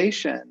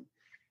memorization.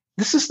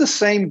 This is the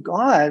same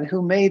God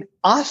who made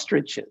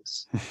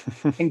ostriches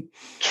and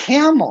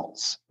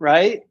camels,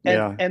 right?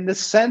 And the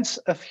sense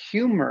of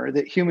humor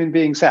that human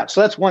beings have. So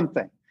that's one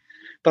thing.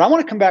 But I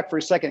want to come back for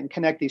a second and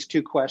connect these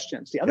two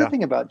questions. The other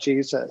thing about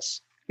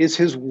Jesus is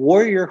his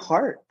warrior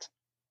heart.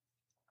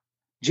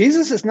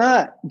 Jesus is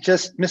not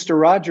just Mr.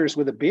 Rogers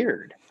with a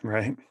beard.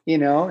 Right.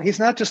 He's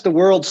not just the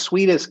world's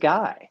sweetest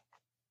guy.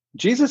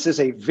 Jesus is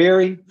a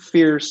very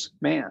fierce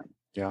man.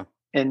 Yeah.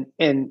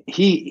 And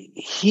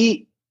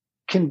he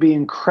can be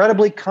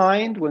incredibly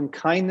kind when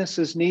kindness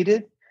is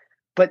needed,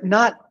 but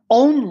not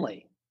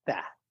only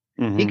that.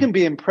 Mm-hmm. He can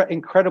be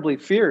incredibly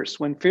fierce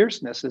when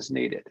fierceness is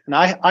needed. And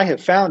I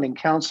have found in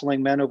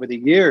counseling men over the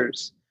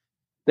years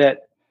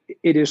that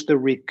it is the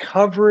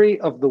recovery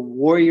of the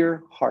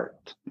warrior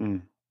heart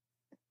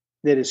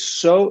that is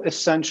so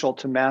essential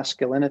to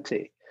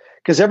masculinity.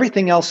 Because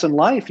everything else in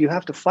life you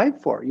have to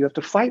fight for. You have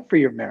to fight for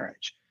your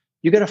marriage.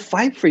 You got to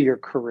fight for your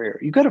career.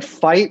 You got to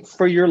fight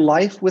for your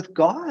life with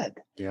God.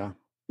 Yeah.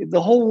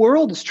 The whole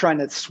world is trying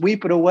to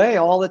sweep it away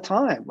all the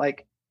time.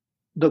 Like,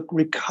 the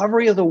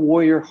recovery of the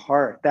warrior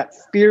heart, that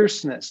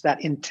fierceness,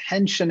 that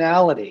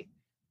intentionality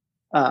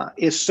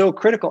is so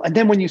critical. And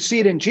then when you see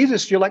it in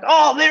Jesus, you're like,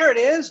 oh, there it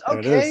is.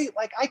 Okay.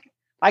 Like,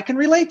 I can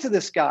relate to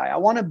this guy. I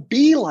want to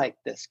be like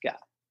this guy.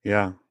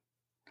 Yeah.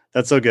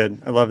 That's so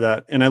good. I love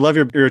that. And I love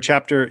your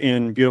chapter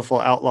in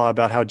Beautiful Outlaw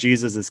about how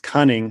Jesus is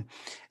cunning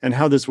and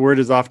how this word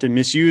is often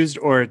misused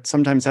or it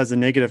sometimes has a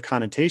negative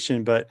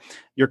connotation. But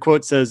your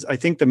quote says, I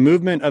think the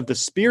movement of the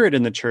Spirit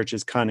in the church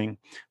is cunning.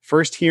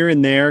 First here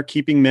and there,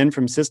 keeping men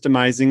from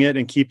systemizing it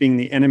and keeping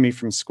the enemy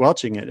from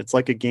squelching it. It's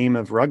like a game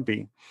of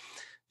rugby.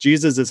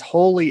 Jesus is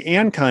holy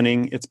and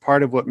cunning. It's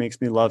part of what makes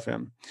me love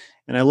him.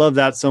 And I love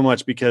that so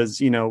much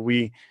because,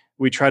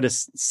 we try to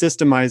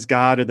systemize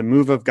God or the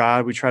move of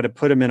God. We try to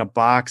put him in a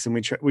box, and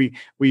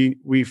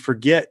we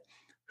forget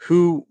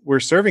who we're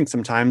serving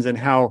sometimes and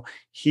how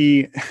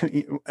he,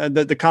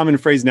 the common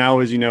phrase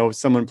now is,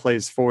 someone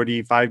plays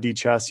 4D, 5D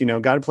chess,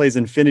 God plays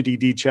infinity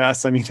D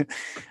chess. I mean,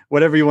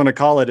 whatever you want to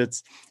call it,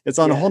 it's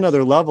on a whole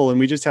nother level. And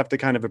we just have to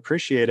kind of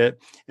appreciate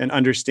it and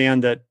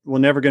understand that we're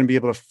never going to be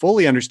able to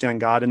fully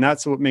understand God. And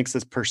that's what makes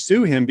us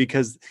pursue him,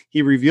 because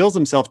he reveals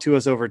himself to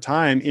us over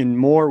time in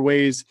more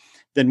ways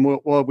than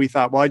what we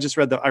thought. Well,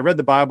 I read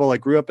the Bible. I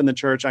grew up in the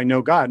church. I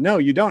know God. No,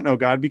 you don't know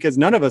God, because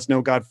none of us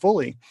know God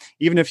fully.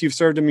 Even if you've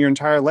served him your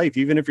entire life,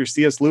 even if you're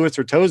C.S. Lewis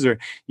or Tozer,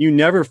 you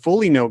never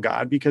fully know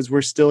God because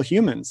we're still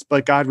humans.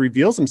 But God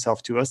reveals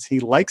himself to us.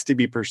 He likes to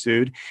be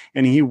pursued,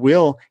 and he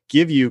will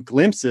give you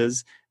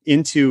glimpses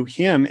into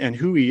him and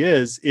who he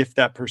is if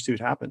that pursuit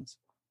happens.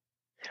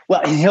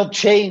 Well, and he'll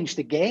change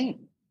the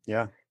game.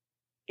 Yeah.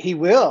 He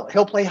will.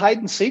 He'll play hide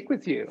and seek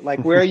with you.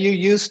 Like where you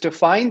used to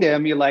find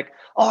him, you're like,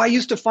 oh, I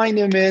used to find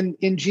him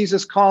in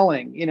Jesus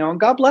Calling, and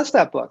God bless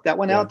that book. That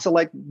went out to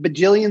like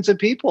bajillions of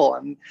people.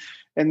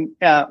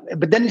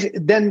 But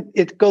then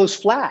it goes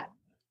flat.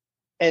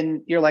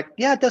 And you're like,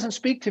 yeah, it doesn't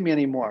speak to me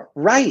anymore.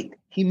 Right.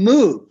 He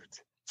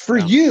moved. For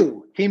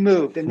you, he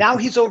moved. And now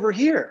he's over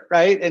here,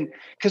 right? And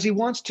because he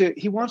wants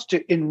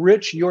to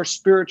enrich your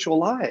spiritual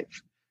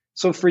life.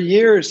 So for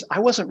years, I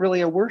wasn't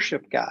really a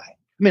worship guy.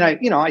 I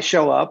mean, I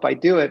show up, I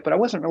do it, but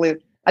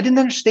I didn't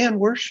understand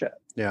worship.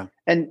 Yeah.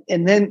 And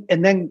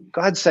then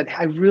God said,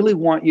 I really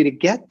want you to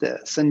get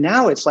this. And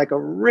now it's like a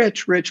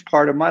rich, rich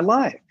part of my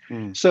life.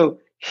 So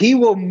he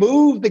will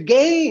move the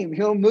game.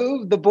 He'll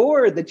move the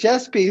board, the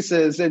chess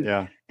pieces.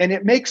 And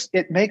it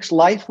makes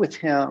life with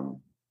him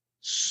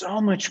so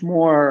much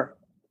more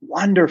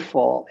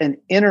wonderful and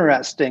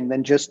interesting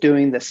than just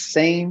doing the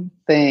same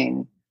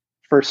thing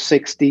for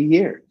 60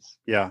 years.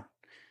 Yeah.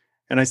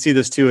 And I see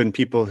this too in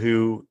people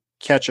who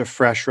catch a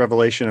fresh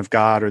revelation of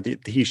God, or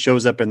he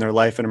shows up in their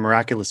life in a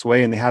miraculous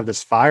way, and they have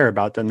this fire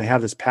about them. They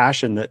have this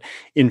passion that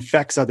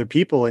infects other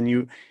people, and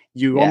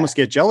you almost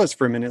get jealous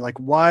for a minute. Like,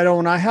 why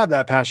don't I have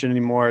that passion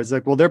anymore? It's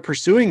like, well, they're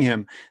pursuing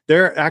him.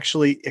 They're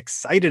actually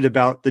excited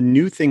about the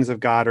new things of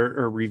God,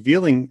 or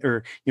revealing,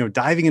 or,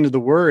 diving into the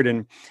word.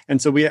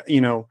 And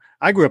so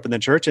I grew up in the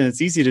church, and it's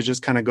easy to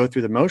just kind of go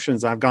through the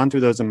motions. I've gone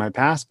through those in my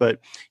past, but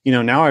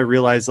now I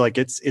realize like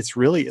it's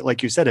really,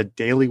 like you said, a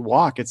daily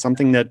walk. It's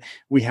something that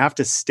we have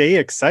to stay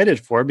excited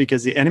for,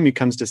 because the enemy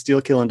comes to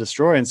steal, kill, and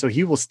destroy. And so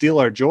he will steal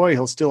our joy.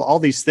 He'll steal all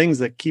these things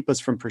that keep us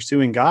from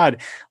pursuing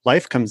God.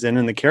 Life comes in,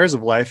 and the cares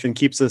of life, and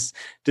keeps us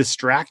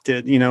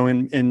distracted,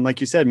 and like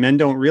you said, men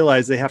don't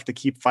realize they have to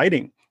keep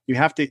fighting. You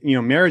have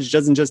to, marriage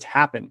doesn't just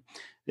happen.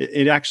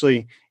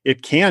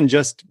 It can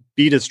just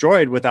be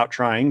destroyed without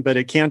trying, but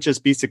it can't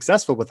just be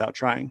successful without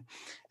trying.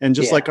 And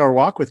just like our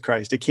walk with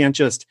Christ, it can't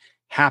just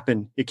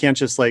happen. It can't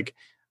just like,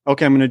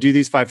 okay, I'm going to do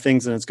these 5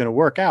 things and it's going to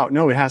work out.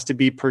 No, it has to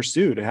be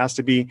pursued. It has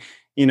to be,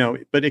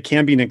 but it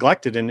can be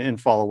neglected and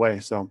fall away.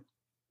 So,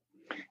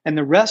 and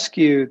the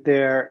rescue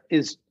there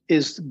is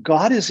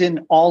God is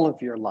in all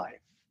of your life.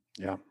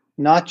 Yeah.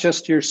 Not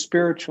just your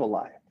spiritual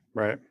life.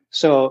 Right.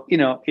 So,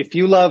 if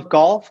you love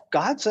golf,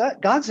 God's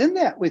in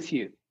that with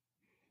you.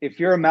 If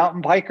you're a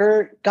mountain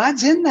biker,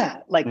 God's in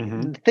that. Like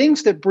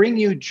things that bring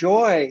you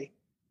joy,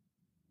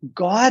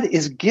 God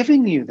is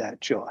giving you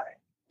that joy.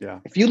 Yeah.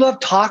 If you love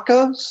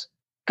tacos,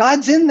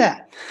 God's in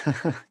that.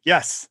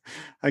 Yes.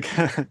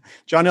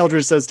 John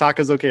Eldredge says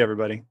tacos okay,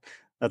 everybody.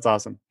 That's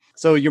awesome.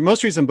 So your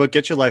most recent book,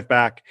 Get Your Life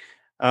Back,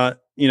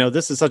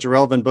 this is such a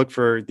relevant book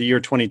for the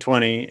year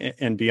 2020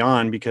 and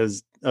beyond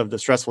because of the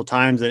stressful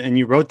times. And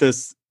you wrote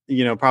this,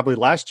 probably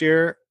last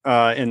year.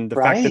 And the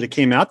fact that it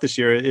came out this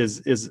year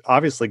is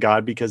obviously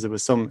God, because it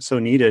was so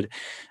needed.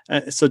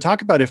 So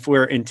talk about if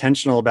we're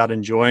intentional about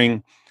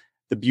enjoying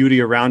the beauty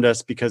around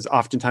us, because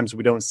oftentimes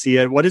we don't see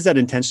it. What does that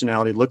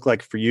intentionality look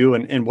like for you?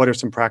 And what are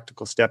some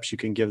practical steps you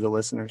can give the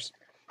listeners?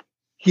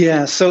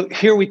 Yeah. So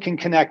here we can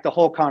connect the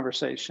whole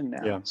conversation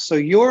now. Yeah. So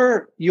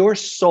your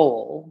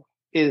soul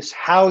is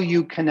how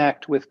you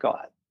connect with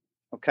God.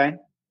 Okay.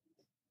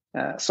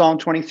 Psalm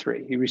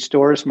 23, he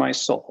restores my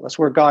soul. That's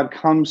where God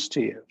comes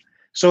to you.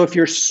 So if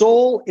your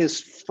soul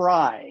is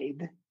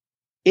fried,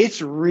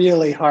 it's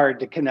really hard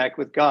to connect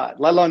with God,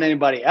 let alone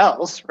anybody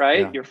else,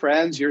 right? Yeah. Your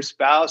friends, your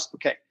spouse.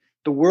 Okay.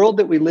 The world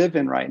that we live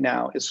in right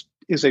now is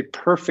a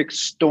perfect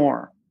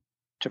storm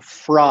to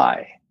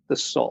fry the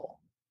soul.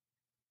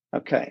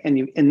 Okay.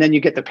 And then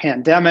you get the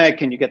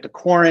pandemic and you get the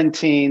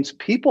quarantines.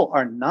 People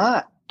are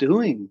not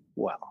doing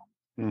well.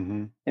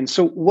 Mm-hmm. And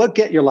so what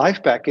Get Your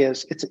Life Back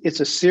is, it's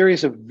a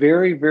series of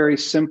very, very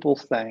simple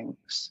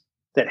things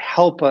that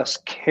help us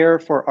care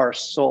for our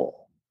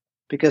soul.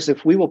 Because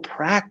if we will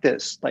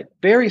practice like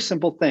very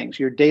simple things,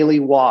 your daily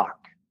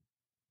walk,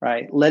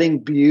 right? Letting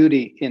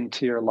beauty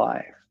into your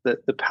life,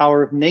 the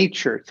power of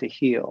nature to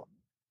heal.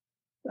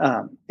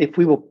 If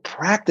we will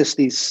practice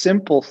these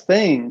simple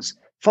things,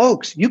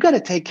 folks, you got to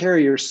take care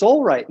of your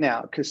soul right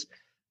now, because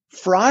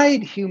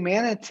fried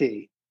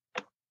humanity,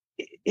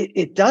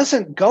 it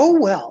doesn't go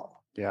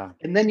well. Yeah.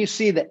 And then you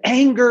see the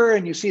anger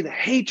and you see the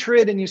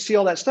hatred and you see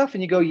all that stuff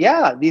and you go,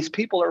 yeah, these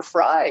people are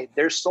fried.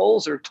 Their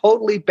souls are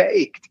totally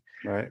baked.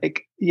 Right.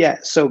 Like, yeah.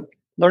 So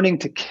learning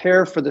to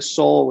care for the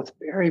soul with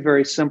very,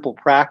 very simple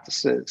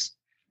practices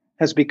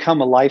has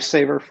become a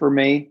lifesaver for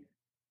me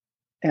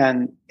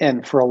and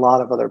for a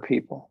lot of other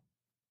people.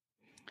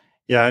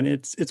 Yeah. And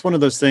it's one of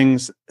those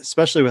things,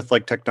 especially with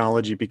like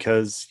technology,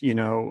 because, you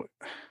know,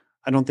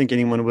 I don't think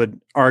anyone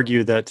would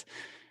argue that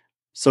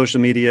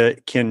social media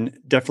can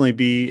definitely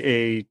be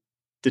a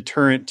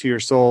deterrent to your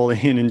soul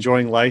in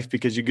enjoying life,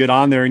 because you get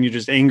on there and you're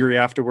just angry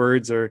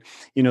afterwards, or,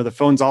 you know, the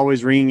phone's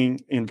always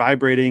ringing and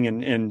vibrating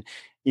and,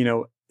 you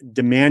know,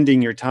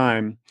 demanding your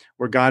time,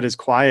 where God is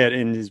quiet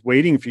and is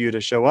waiting for you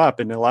to show up.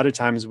 And a lot of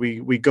times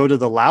we go to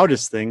the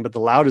loudest thing, but the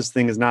loudest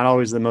thing is not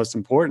always the most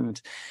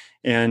important.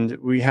 And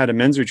we had a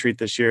men's retreat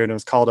this year and it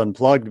was called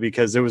Unplugged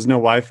because there was no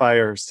Wi-Fi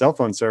or cell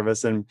phone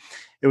service. And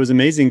it was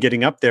amazing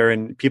getting up there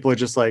and people are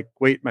just like,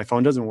 wait, my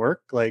phone doesn't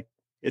work. Like,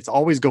 it's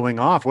always going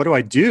off. What do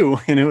I do?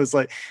 And it was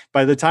like,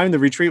 by the time the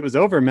retreat was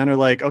over, men are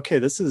like,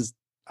 okay,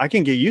 I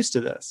can get used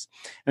to this.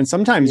 And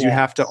sometimes you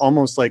have to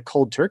almost like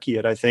cold turkey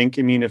it, I think.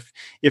 I mean,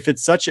 if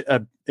it's such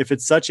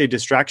a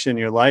distraction in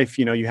your life,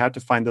 you know, you have to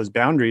find those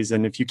boundaries.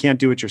 And if you can't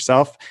do it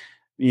yourself,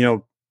 you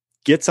know,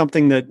 get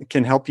something that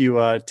can help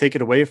you take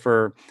it away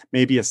for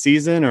maybe a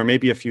season or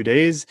maybe a few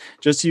days,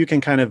 just so you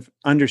can kind of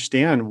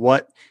understand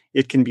what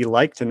it can be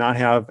like to not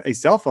have a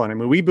cell phone. I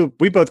mean, we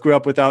both grew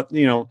up without,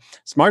 you know,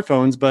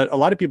 smartphones, but a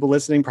lot of people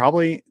listening,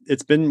 probably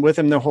it's been with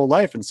them their whole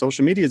life, and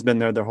social media has been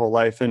there their whole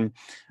life. And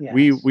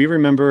we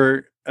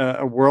remember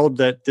a world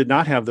that did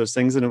not have those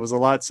things, and it was a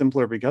lot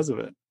simpler because of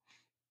it.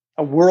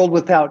 A world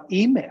without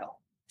email.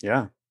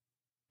 Yeah.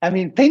 I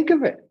mean, think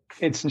of it.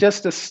 It's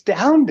just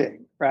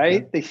astounding,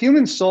 right? Yeah. The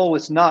human soul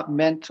was not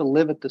meant to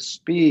live at the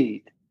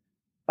speed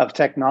of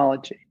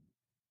technology.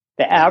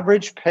 The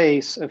average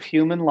pace of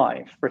human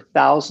life for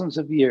thousands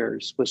of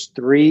years was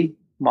 3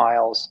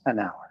 miles an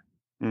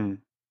hour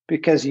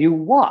because you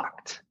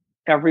walked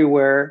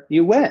everywhere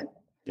you went,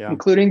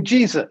 including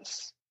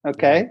Jesus.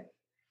 Okay.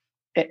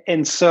 Yeah.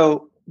 And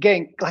so,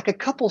 again, like a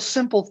couple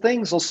simple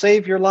things will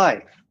save your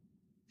life.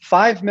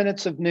 5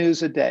 minutes of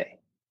news a day.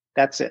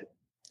 That's it.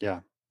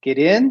 Yeah. Get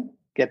in,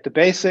 get the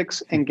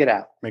basics, and get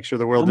out. Make sure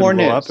the world didn't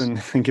blow up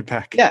and get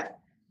back. Yeah.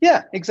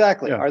 Yeah,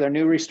 exactly. Yeah. Are there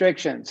new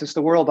restrictions? Is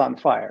the world on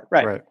fire?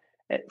 Right.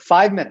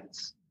 5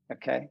 minutes.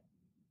 Okay.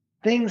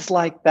 Things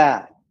like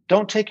that.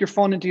 Don't take your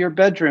phone into your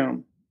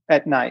bedroom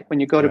at night when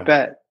you go to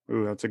bed.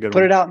 Ooh, that's a good one.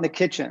 Put it out in the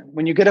kitchen.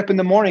 When you get up in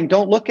the morning,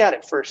 don't look at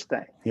it first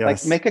thing.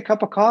 Yes. Like, make a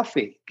cup of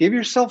coffee. Give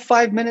yourself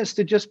 5 minutes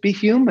to just be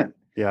human.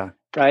 Yeah.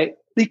 Right.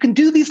 You can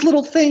do these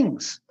little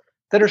things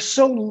that are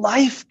so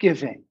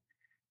life-giving.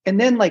 And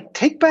then, like,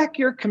 take back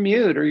your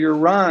commute or your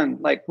run,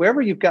 like wherever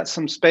you've got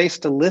some space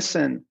to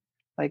listen.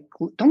 Like,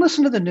 don't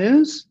listen to the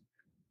news.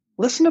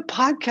 Listen to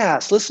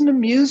podcasts, listen to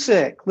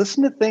music,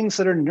 listen to things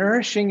that are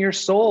nourishing your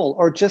soul,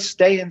 or just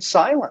stay in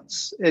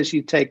silence as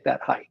you take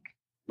that hike.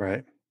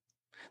 Right.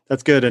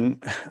 That's good.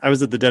 And I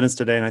was at the dentist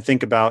today and I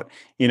think about,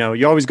 you know,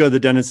 you always go to the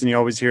dentist and you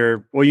always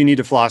hear, well, you need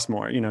to floss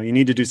more, you know, you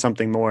need to do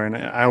something more. And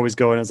I always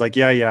go and I was like,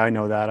 yeah, I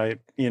know that.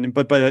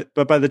 But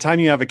by the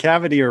time you have a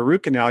cavity or a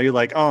root canal, you're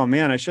like, oh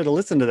man, I should have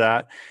listened to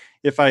that.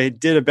 If I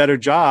did a better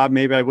job,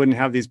 maybe I wouldn't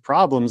have these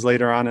problems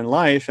later on in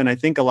life. And I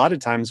think a lot of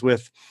times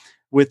with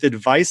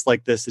advice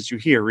like this that you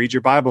hear, read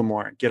your Bible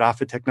more, get off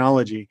of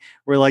technology,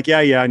 we're like, yeah,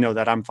 I know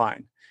that, I'm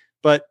fine.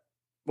 But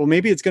well,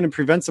 maybe it's going to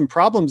prevent some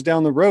problems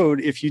down the road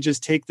if you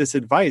just take this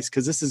advice,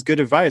 because this is good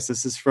advice.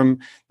 This is from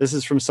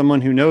someone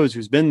who knows,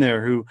 who's been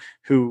there,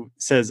 who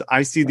says,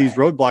 I see these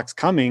roadblocks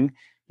coming,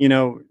 you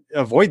know,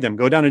 avoid them,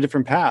 go down a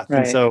different path. Right.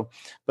 And so,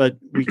 but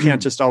we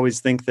can't just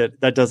always think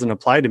that doesn't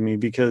apply to me,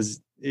 because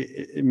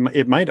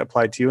it might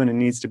apply to you and it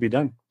needs to be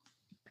done.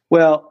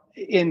 Well,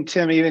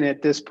 Tim, even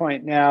at this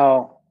point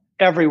now,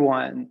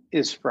 everyone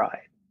is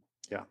fried.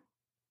 Yeah.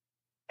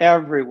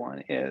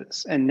 Everyone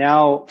is. And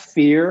now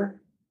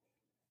fear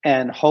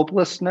and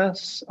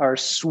hopelessness are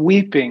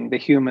sweeping the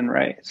human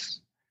race.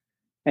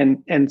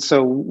 And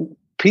so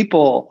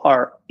people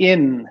are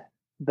in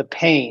the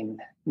pain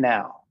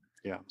now.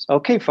 Yeah.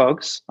 Okay,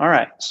 folks. All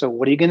right. So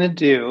what are you going to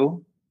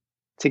do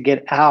to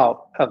get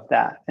out of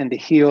that and to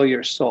heal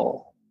your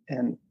soul?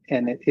 And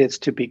it is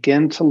to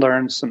begin to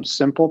learn some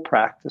simple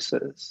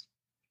practices,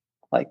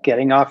 like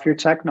getting off your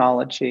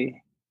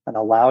technology and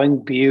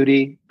allowing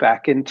beauty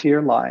back into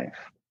your life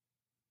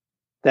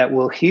that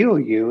will heal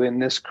you in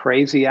this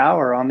crazy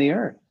hour on the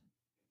earth.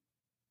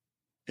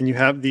 And you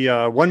have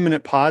the 1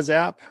 Minute Pause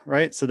app,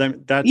 right? So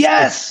then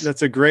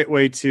that's a great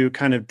way to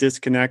kind of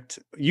disconnect.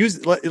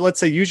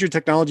 Let's say use your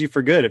technology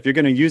for good. If you're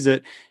going to use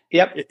it,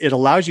 it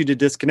allows you to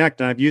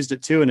disconnect. And I've used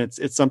it too. And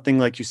it's something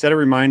like you set a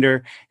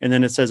reminder and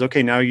then it says,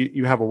 okay, now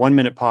you have a 1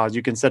 minute pause.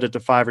 You can set it to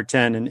 5 or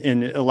 10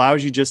 and it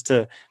allows you just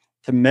to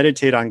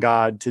meditate on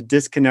God, to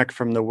disconnect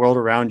from the world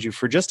around you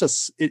for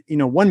just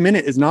 1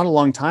 minute is not a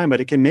long time, but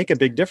it can make a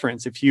big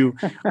difference if you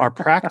are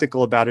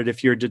practical about it,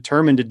 if you're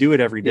determined to do it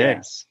every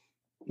day.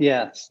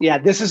 Yes. Yeah.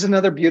 This is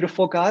another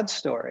beautiful God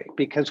story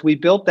because we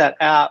built that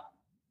app.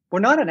 We're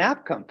not an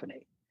app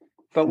company,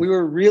 but we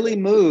were really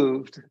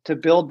moved to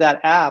build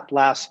that app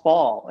last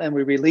fall and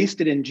we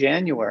released it in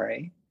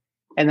January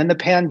and then the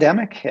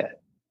pandemic hit.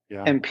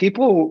 Yeah. And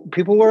people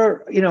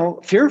were,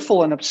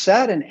 fearful and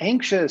upset and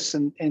anxious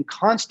and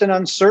constant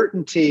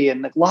uncertainty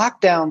and the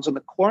lockdowns and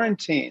the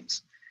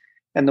quarantines.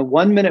 And the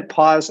 1 Minute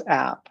Pause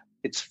app,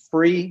 it's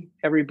free,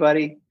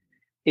 everybody.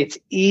 It's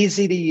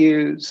easy to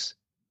use.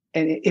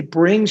 And it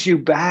brings you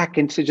back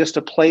into just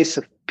a place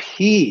of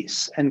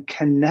peace and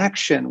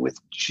connection with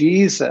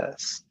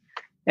Jesus.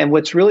 And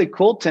what's really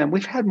cool, Tim,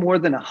 we've had more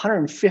than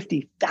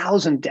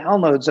 150,000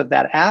 downloads of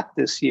that app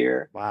this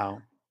year.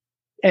 Wow.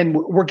 And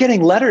we're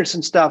getting letters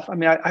and stuff. I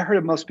mean, I heard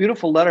a most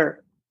beautiful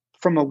letter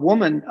from a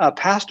woman, a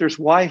pastor's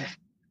wife,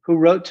 who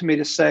wrote to me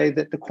to say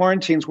that the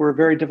quarantines were a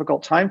very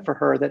difficult time for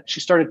her, that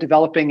she started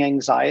developing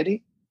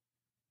anxiety.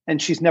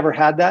 And she's never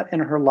had that in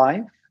her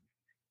life.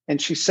 And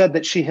she said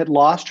that she had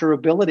lost her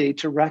ability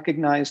to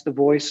recognize the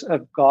voice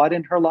of God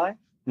in her life.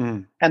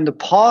 And the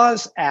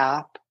Pause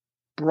app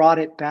brought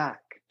it back.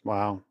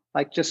 Wow.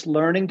 Like just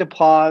learning to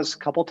pause a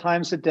couple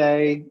times a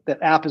day.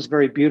 That app is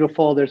very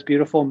beautiful. There's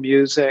beautiful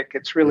music.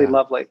 It's really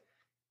lovely.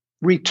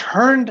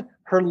 Returned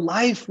her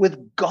life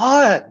with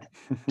God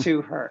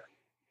to her.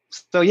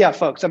 So yeah,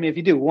 folks, I mean, if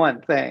you do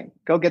one thing,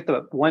 go get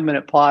the 1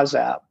 Minute Pause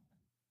app.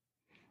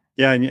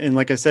 Yeah. And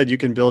like I said, you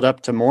can build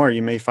up to more.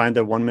 You may find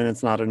that 1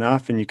 minute's not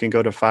enough and you can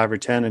go to 5 or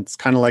 10. It's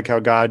kind of like how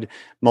God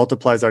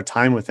multiplies our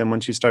time with him.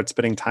 Once you start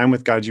spending time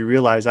with God, you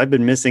realize I've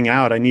been missing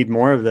out. I need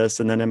more of this.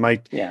 And then it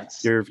might,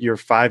 your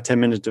 5-10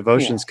 minute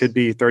devotions could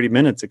be 30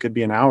 minutes. It could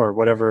be an hour,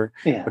 whatever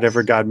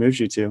God moves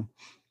you to.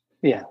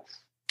 Yes.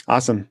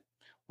 Awesome.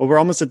 Well, we're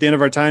almost at the end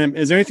of our time.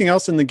 Is there anything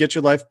else in the Get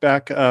Your Life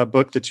Back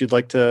book that you'd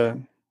like to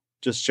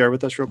just share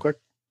with us real quick?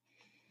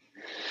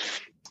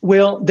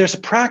 Well, there's a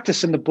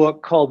practice in the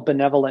book called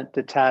benevolent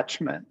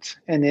detachment,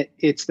 and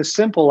it's the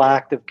simple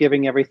act of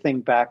giving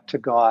everything back to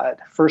God.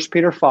 1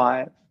 Peter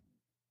 5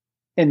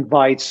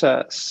 invites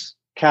us,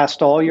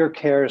 cast all your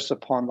cares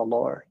upon the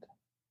Lord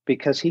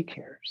because he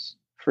cares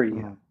for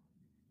you.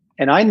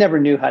 And I never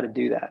knew how to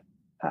do that.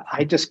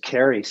 I just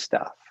carry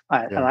stuff.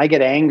 And I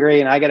get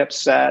angry and I get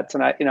upset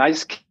and I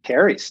just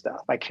carry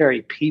stuff. I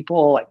carry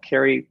people, I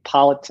carry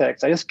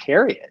politics. I just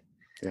carry it.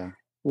 Yeah.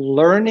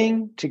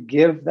 Learning to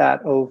give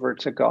that over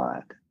to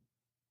God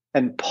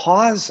and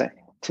pausing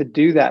to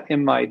do that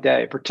in my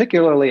day,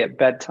 particularly at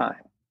bedtime.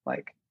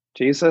 Like,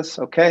 Jesus,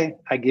 okay,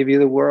 I give you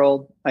the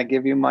world. I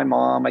give you my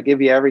mom. I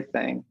give you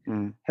everything,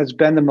 has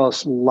been the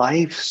most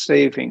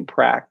life-saving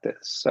practice.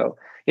 So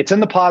it's in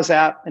the Pause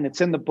app and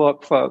it's in the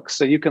book, folks.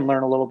 So you can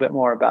learn a little bit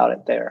more about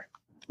it there.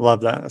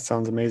 Love that. That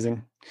sounds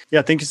amazing.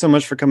 Yeah. Thank you so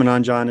much for coming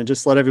on, John. And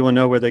just let everyone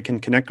know where they can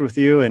connect with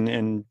you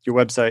and your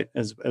website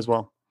as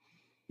well.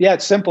 Yeah,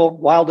 it's simple,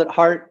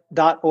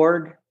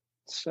 wildatheart.org,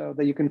 so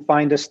that you can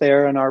find us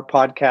there on our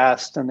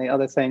podcast and the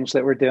other things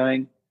that we're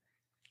doing.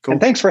 Cool.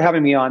 And thanks for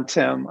having me on,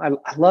 Tim. I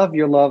love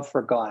your love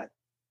for God.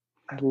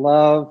 I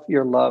love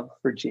your love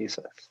for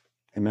Jesus.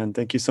 Amen.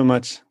 Thank you so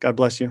much. God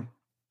bless you.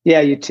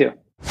 Yeah, you too.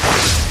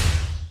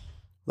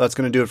 That's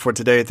going to do it for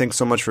today. Thanks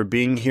so much for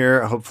being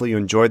here. Hopefully you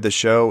enjoyed the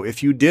show.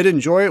 If you did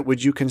enjoy it,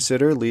 would you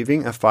consider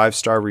leaving a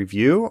 5-star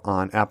review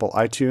on Apple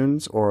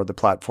iTunes or the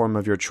platform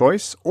of your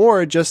choice,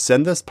 or just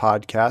send this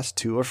podcast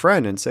to a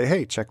friend and say,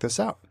 hey, check this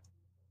out.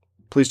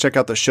 Please check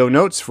out the show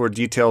notes for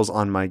details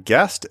on my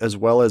guest, as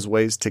well as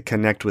ways to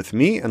connect with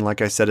me. And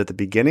like I said at the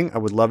beginning, I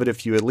would love it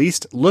if you at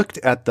least looked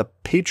at the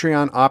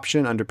Patreon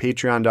option under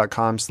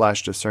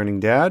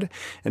patreon.com/discerningdad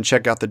and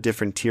check out the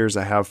different tiers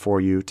I have for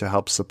you to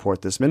help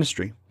support this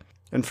ministry.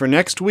 And for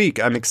next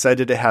week, I'm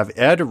excited to have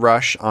Ed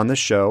Rush on the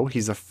show.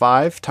 He's a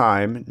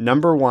 5-time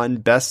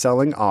 #1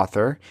 best-selling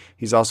author.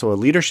 He's also a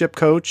leadership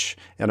coach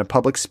and a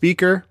public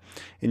speaker.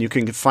 And you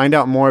can find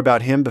out more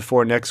about him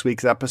before next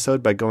week's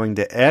episode by going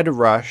to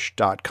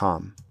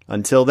edrush.com.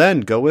 Until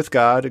then, go with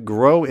God,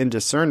 grow in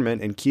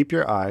discernment, and keep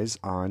your eyes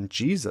on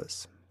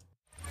Jesus.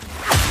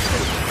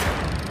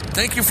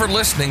 Thank you for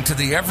listening to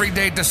the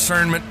Everyday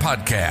Discernment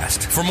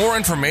Podcast. For more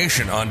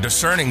information on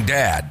Discerning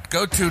Dad,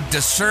 go to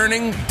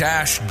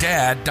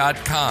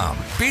discerning-dad.com.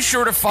 Be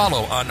sure to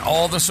follow on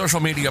all the social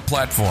media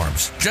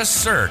platforms.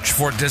 Just search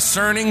for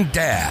Discerning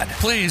Dad.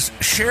 Please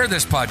share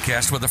this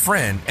podcast with a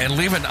friend and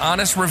leave an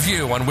honest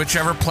review on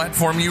whichever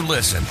platform you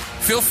listen.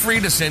 Feel free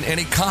to send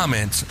any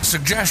comments,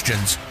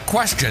 suggestions,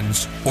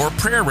 questions, or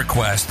prayer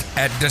requests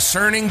at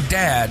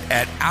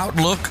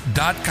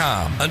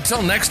discerningdad@outlook.com.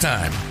 Until next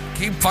time,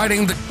 keep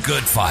fighting the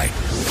good fight.